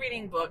 I was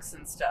reading books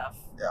and stuff.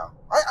 Yeah.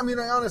 I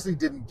honestly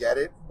didn't get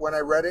it when I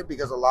read it,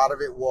 because a lot of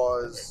it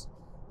was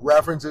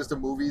references to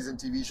movies and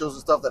TV shows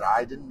and stuff that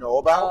I didn't know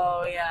about.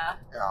 Oh, yeah.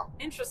 Yeah.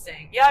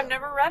 Interesting. Yeah, I've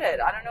never read it.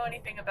 I don't know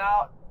anything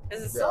about...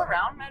 Is it still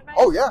around, Mad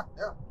Magazine? Oh, yeah,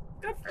 yeah.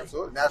 Good for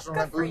Absolutely. National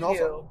Good for Lampoon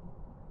also.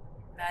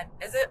 you.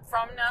 Is it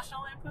from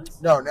National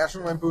Lampoon's? No,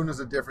 National Lampoon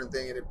is a different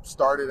thing, and it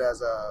started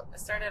as a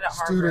It started at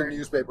student Harvard.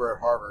 newspaper at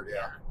Harvard,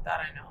 yeah. That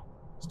I know.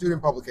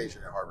 Student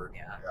publication at Harvard.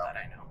 Yeah, that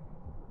I know.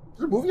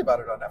 There's a movie about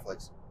it on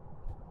Netflix.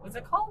 What's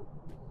it called?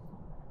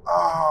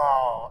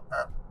 Oh,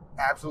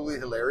 Absolutely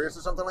Hilarious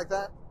or something like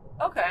that.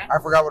 Okay. I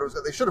forgot what it was.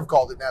 They should have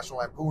called it National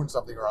Lampoon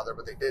something or other,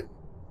 but they didn't.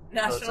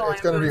 National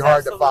it's going to be Lampoon's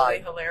hard to absolutely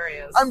find.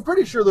 Hilarious. I'm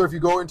pretty sure, though, if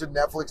you go into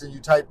Netflix and you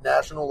type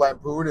National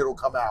Lampoon, it'll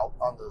come out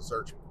on the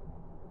search.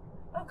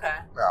 Okay.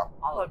 Yeah.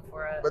 I'll look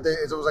for it. But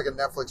it was like a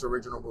Netflix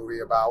original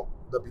movie about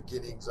the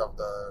beginnings of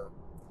the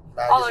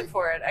magazine. I'll look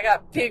for it. I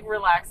got big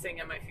relaxing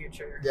in my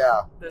future.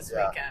 Yeah. This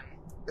yeah. weekend.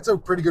 It's a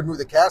pretty good movie.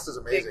 The cast is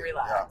amazing. Big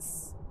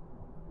relax. Yeah.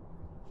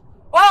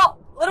 Well,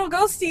 little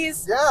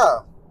ghosties.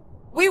 Yeah.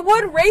 We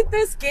would rate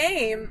this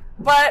game,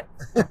 but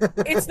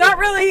it's not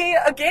really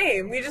a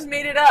game. We just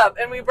made it up,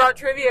 and we brought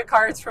trivia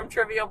cards from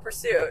Trivial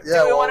Pursuit.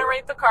 Yeah, Do we want to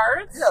rate the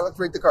cards? Yeah, let's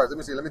rate the cards. Let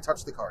me see. Let me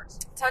touch the cards.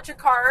 Touch a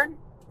card.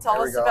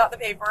 Tell us about the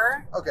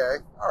paper. Okay.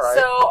 All right.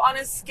 So, on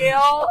a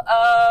scale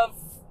of...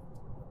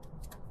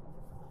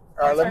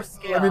 All right,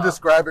 let me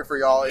describe it for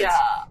y'all.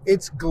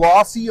 It's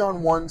glossy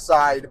on one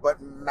side,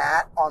 but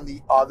matte on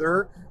the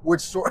other,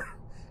 which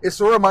it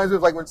sort of reminds me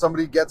of like when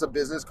somebody gets a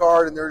business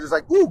card and they're just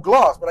like, ooh,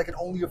 gloss, but I can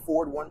only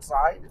afford one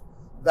side.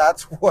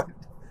 That's what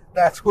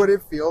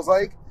it feels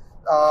like.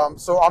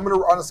 So I'm gonna,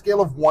 on a scale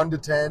of 1 to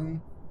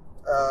 10,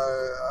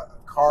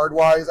 card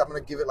wise, I'm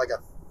gonna give it like a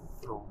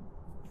 3.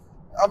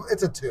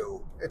 It's a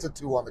 2. It's a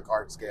 2 on the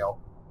card scale.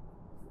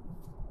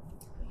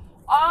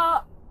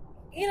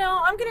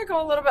 I'm gonna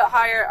go a little bit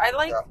higher. I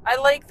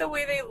like the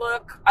way they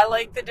look. I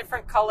like the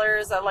different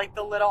colors. I like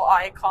the little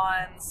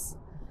icons.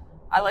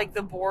 I like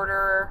the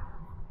border.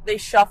 They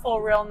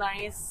shuffle real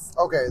nice.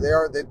 Okay, they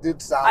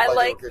did sound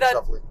like they were good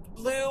shuffling.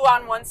 Blue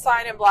on one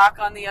side and black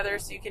on the other,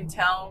 so you can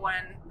tell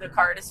when the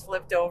card is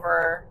flipped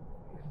over.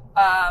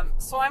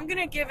 So I'm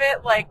gonna give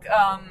it like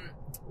a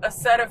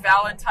set of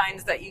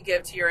Valentines that you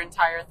give to your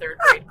entire 3rd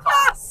grade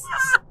class.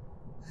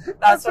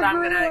 That's what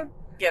I'm gonna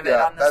give it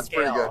on the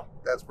scale.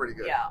 That's pretty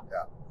good. Yeah.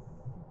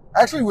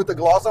 Actually, with the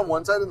gloss on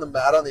one side and the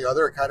matte on the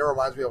other, it kind of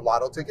reminds me of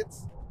lotto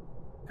tickets.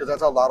 Because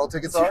that's how lotto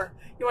tickets are.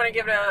 You want to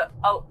give it a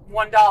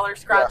 $1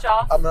 scratch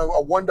off? I'm gonna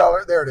a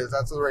 $1. There it is.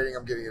 That's the rating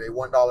I'm giving it. A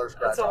 $1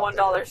 scratch off. It's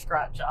a $1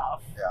 scratch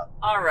off. Yeah.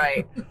 All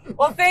right.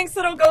 Well, thanks,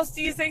 little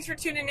ghosties. Thanks for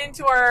tuning in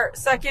to our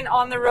second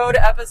On the Road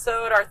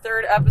episode, our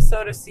 3rd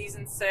episode of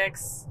season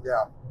 6.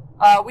 Yeah.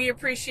 We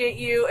appreciate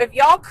you. If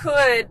y'all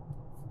could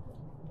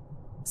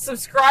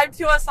subscribe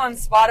to us on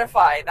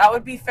Spotify, that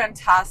would be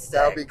fantastic.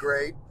 That would be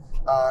great.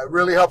 It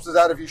really helps us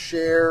out if you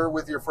share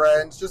with your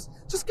friends. Just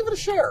give it a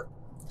share.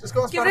 Just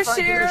go on Spotify, give it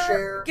a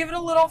share. Give it a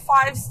little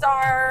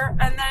 5-star,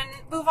 and then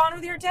move on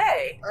with your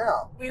day.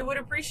 Yeah. We would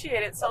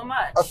appreciate it so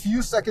much. A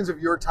few seconds of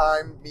your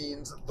time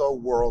means the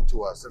world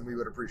to us, and we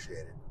would appreciate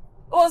it.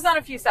 Well, it's not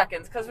a few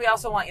seconds, because we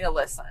also want you to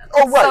listen.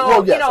 Oh, right. So,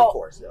 well, yes, of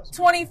course. Yes.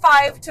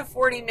 25 to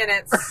 40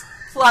 minutes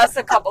plus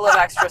a couple of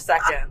extra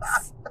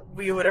seconds.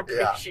 We would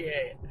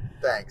appreciate. Yeah.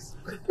 Thanks.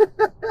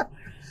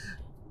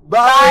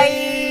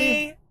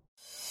 Bye.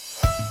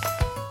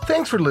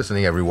 Thanks for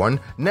listening, everyone.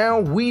 Now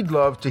we'd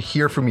love to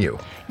hear from you.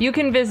 You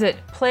can visit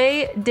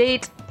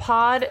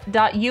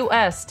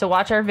playdatepod.us to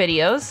watch our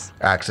videos,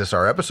 access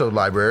our episode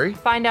library,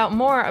 find out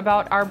more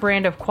about our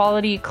brand of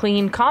quality,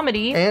 clean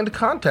comedy, and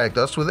contact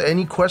us with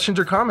any questions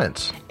or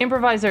comments.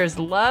 Improvisers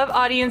love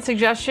audience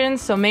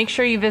suggestions, so make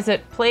sure you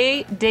visit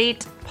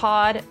playdatepod.us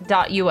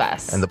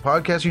societycircuspod.us. And the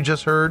podcast you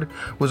just heard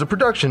was a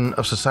production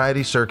of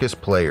Society Circus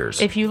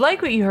Players. If you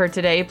like what you heard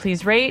today,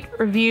 please rate,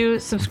 review,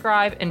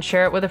 subscribe, and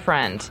share it with a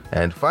friend.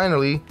 And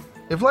finally,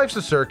 if life's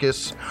a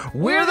circus,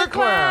 we're the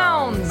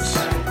clowns!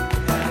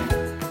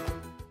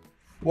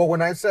 Well,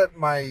 when I set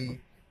my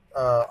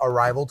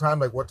arrival time,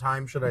 like what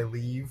time should I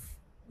leave?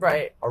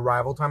 Right.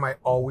 Arrival time, I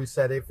always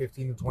set it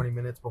 15 to 20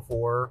 minutes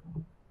before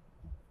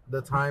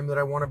the time that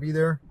I want to be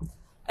there.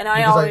 And I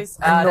Because always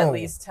I add know. at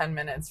least 10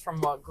 minutes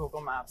from what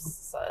Google Maps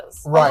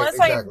says. Right, Unless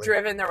exactly. I've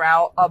driven the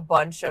route a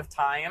bunch of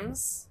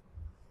times.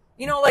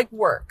 You know, like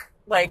work.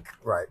 Like,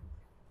 Right.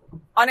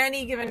 on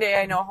any given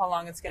day, I know how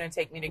long it's going to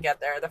take me to get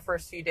there. The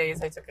first few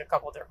days, I took a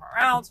couple different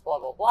routes, blah,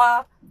 blah,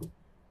 blah.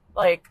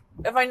 Like,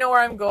 if I know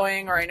where I'm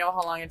going or I know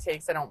how long it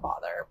takes, I don't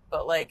bother.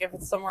 But, like, if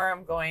it's somewhere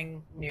I'm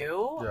going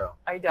new, Yeah.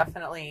 I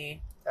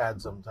definitely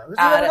Add some time. 'Cause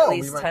you add never at know.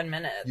 least 10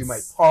 minutes. You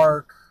might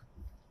park.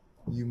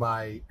 You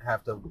might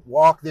have to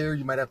walk there.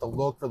 You might have to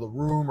look for the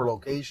room or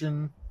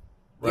location.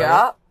 Right?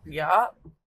 Yeah, yeah.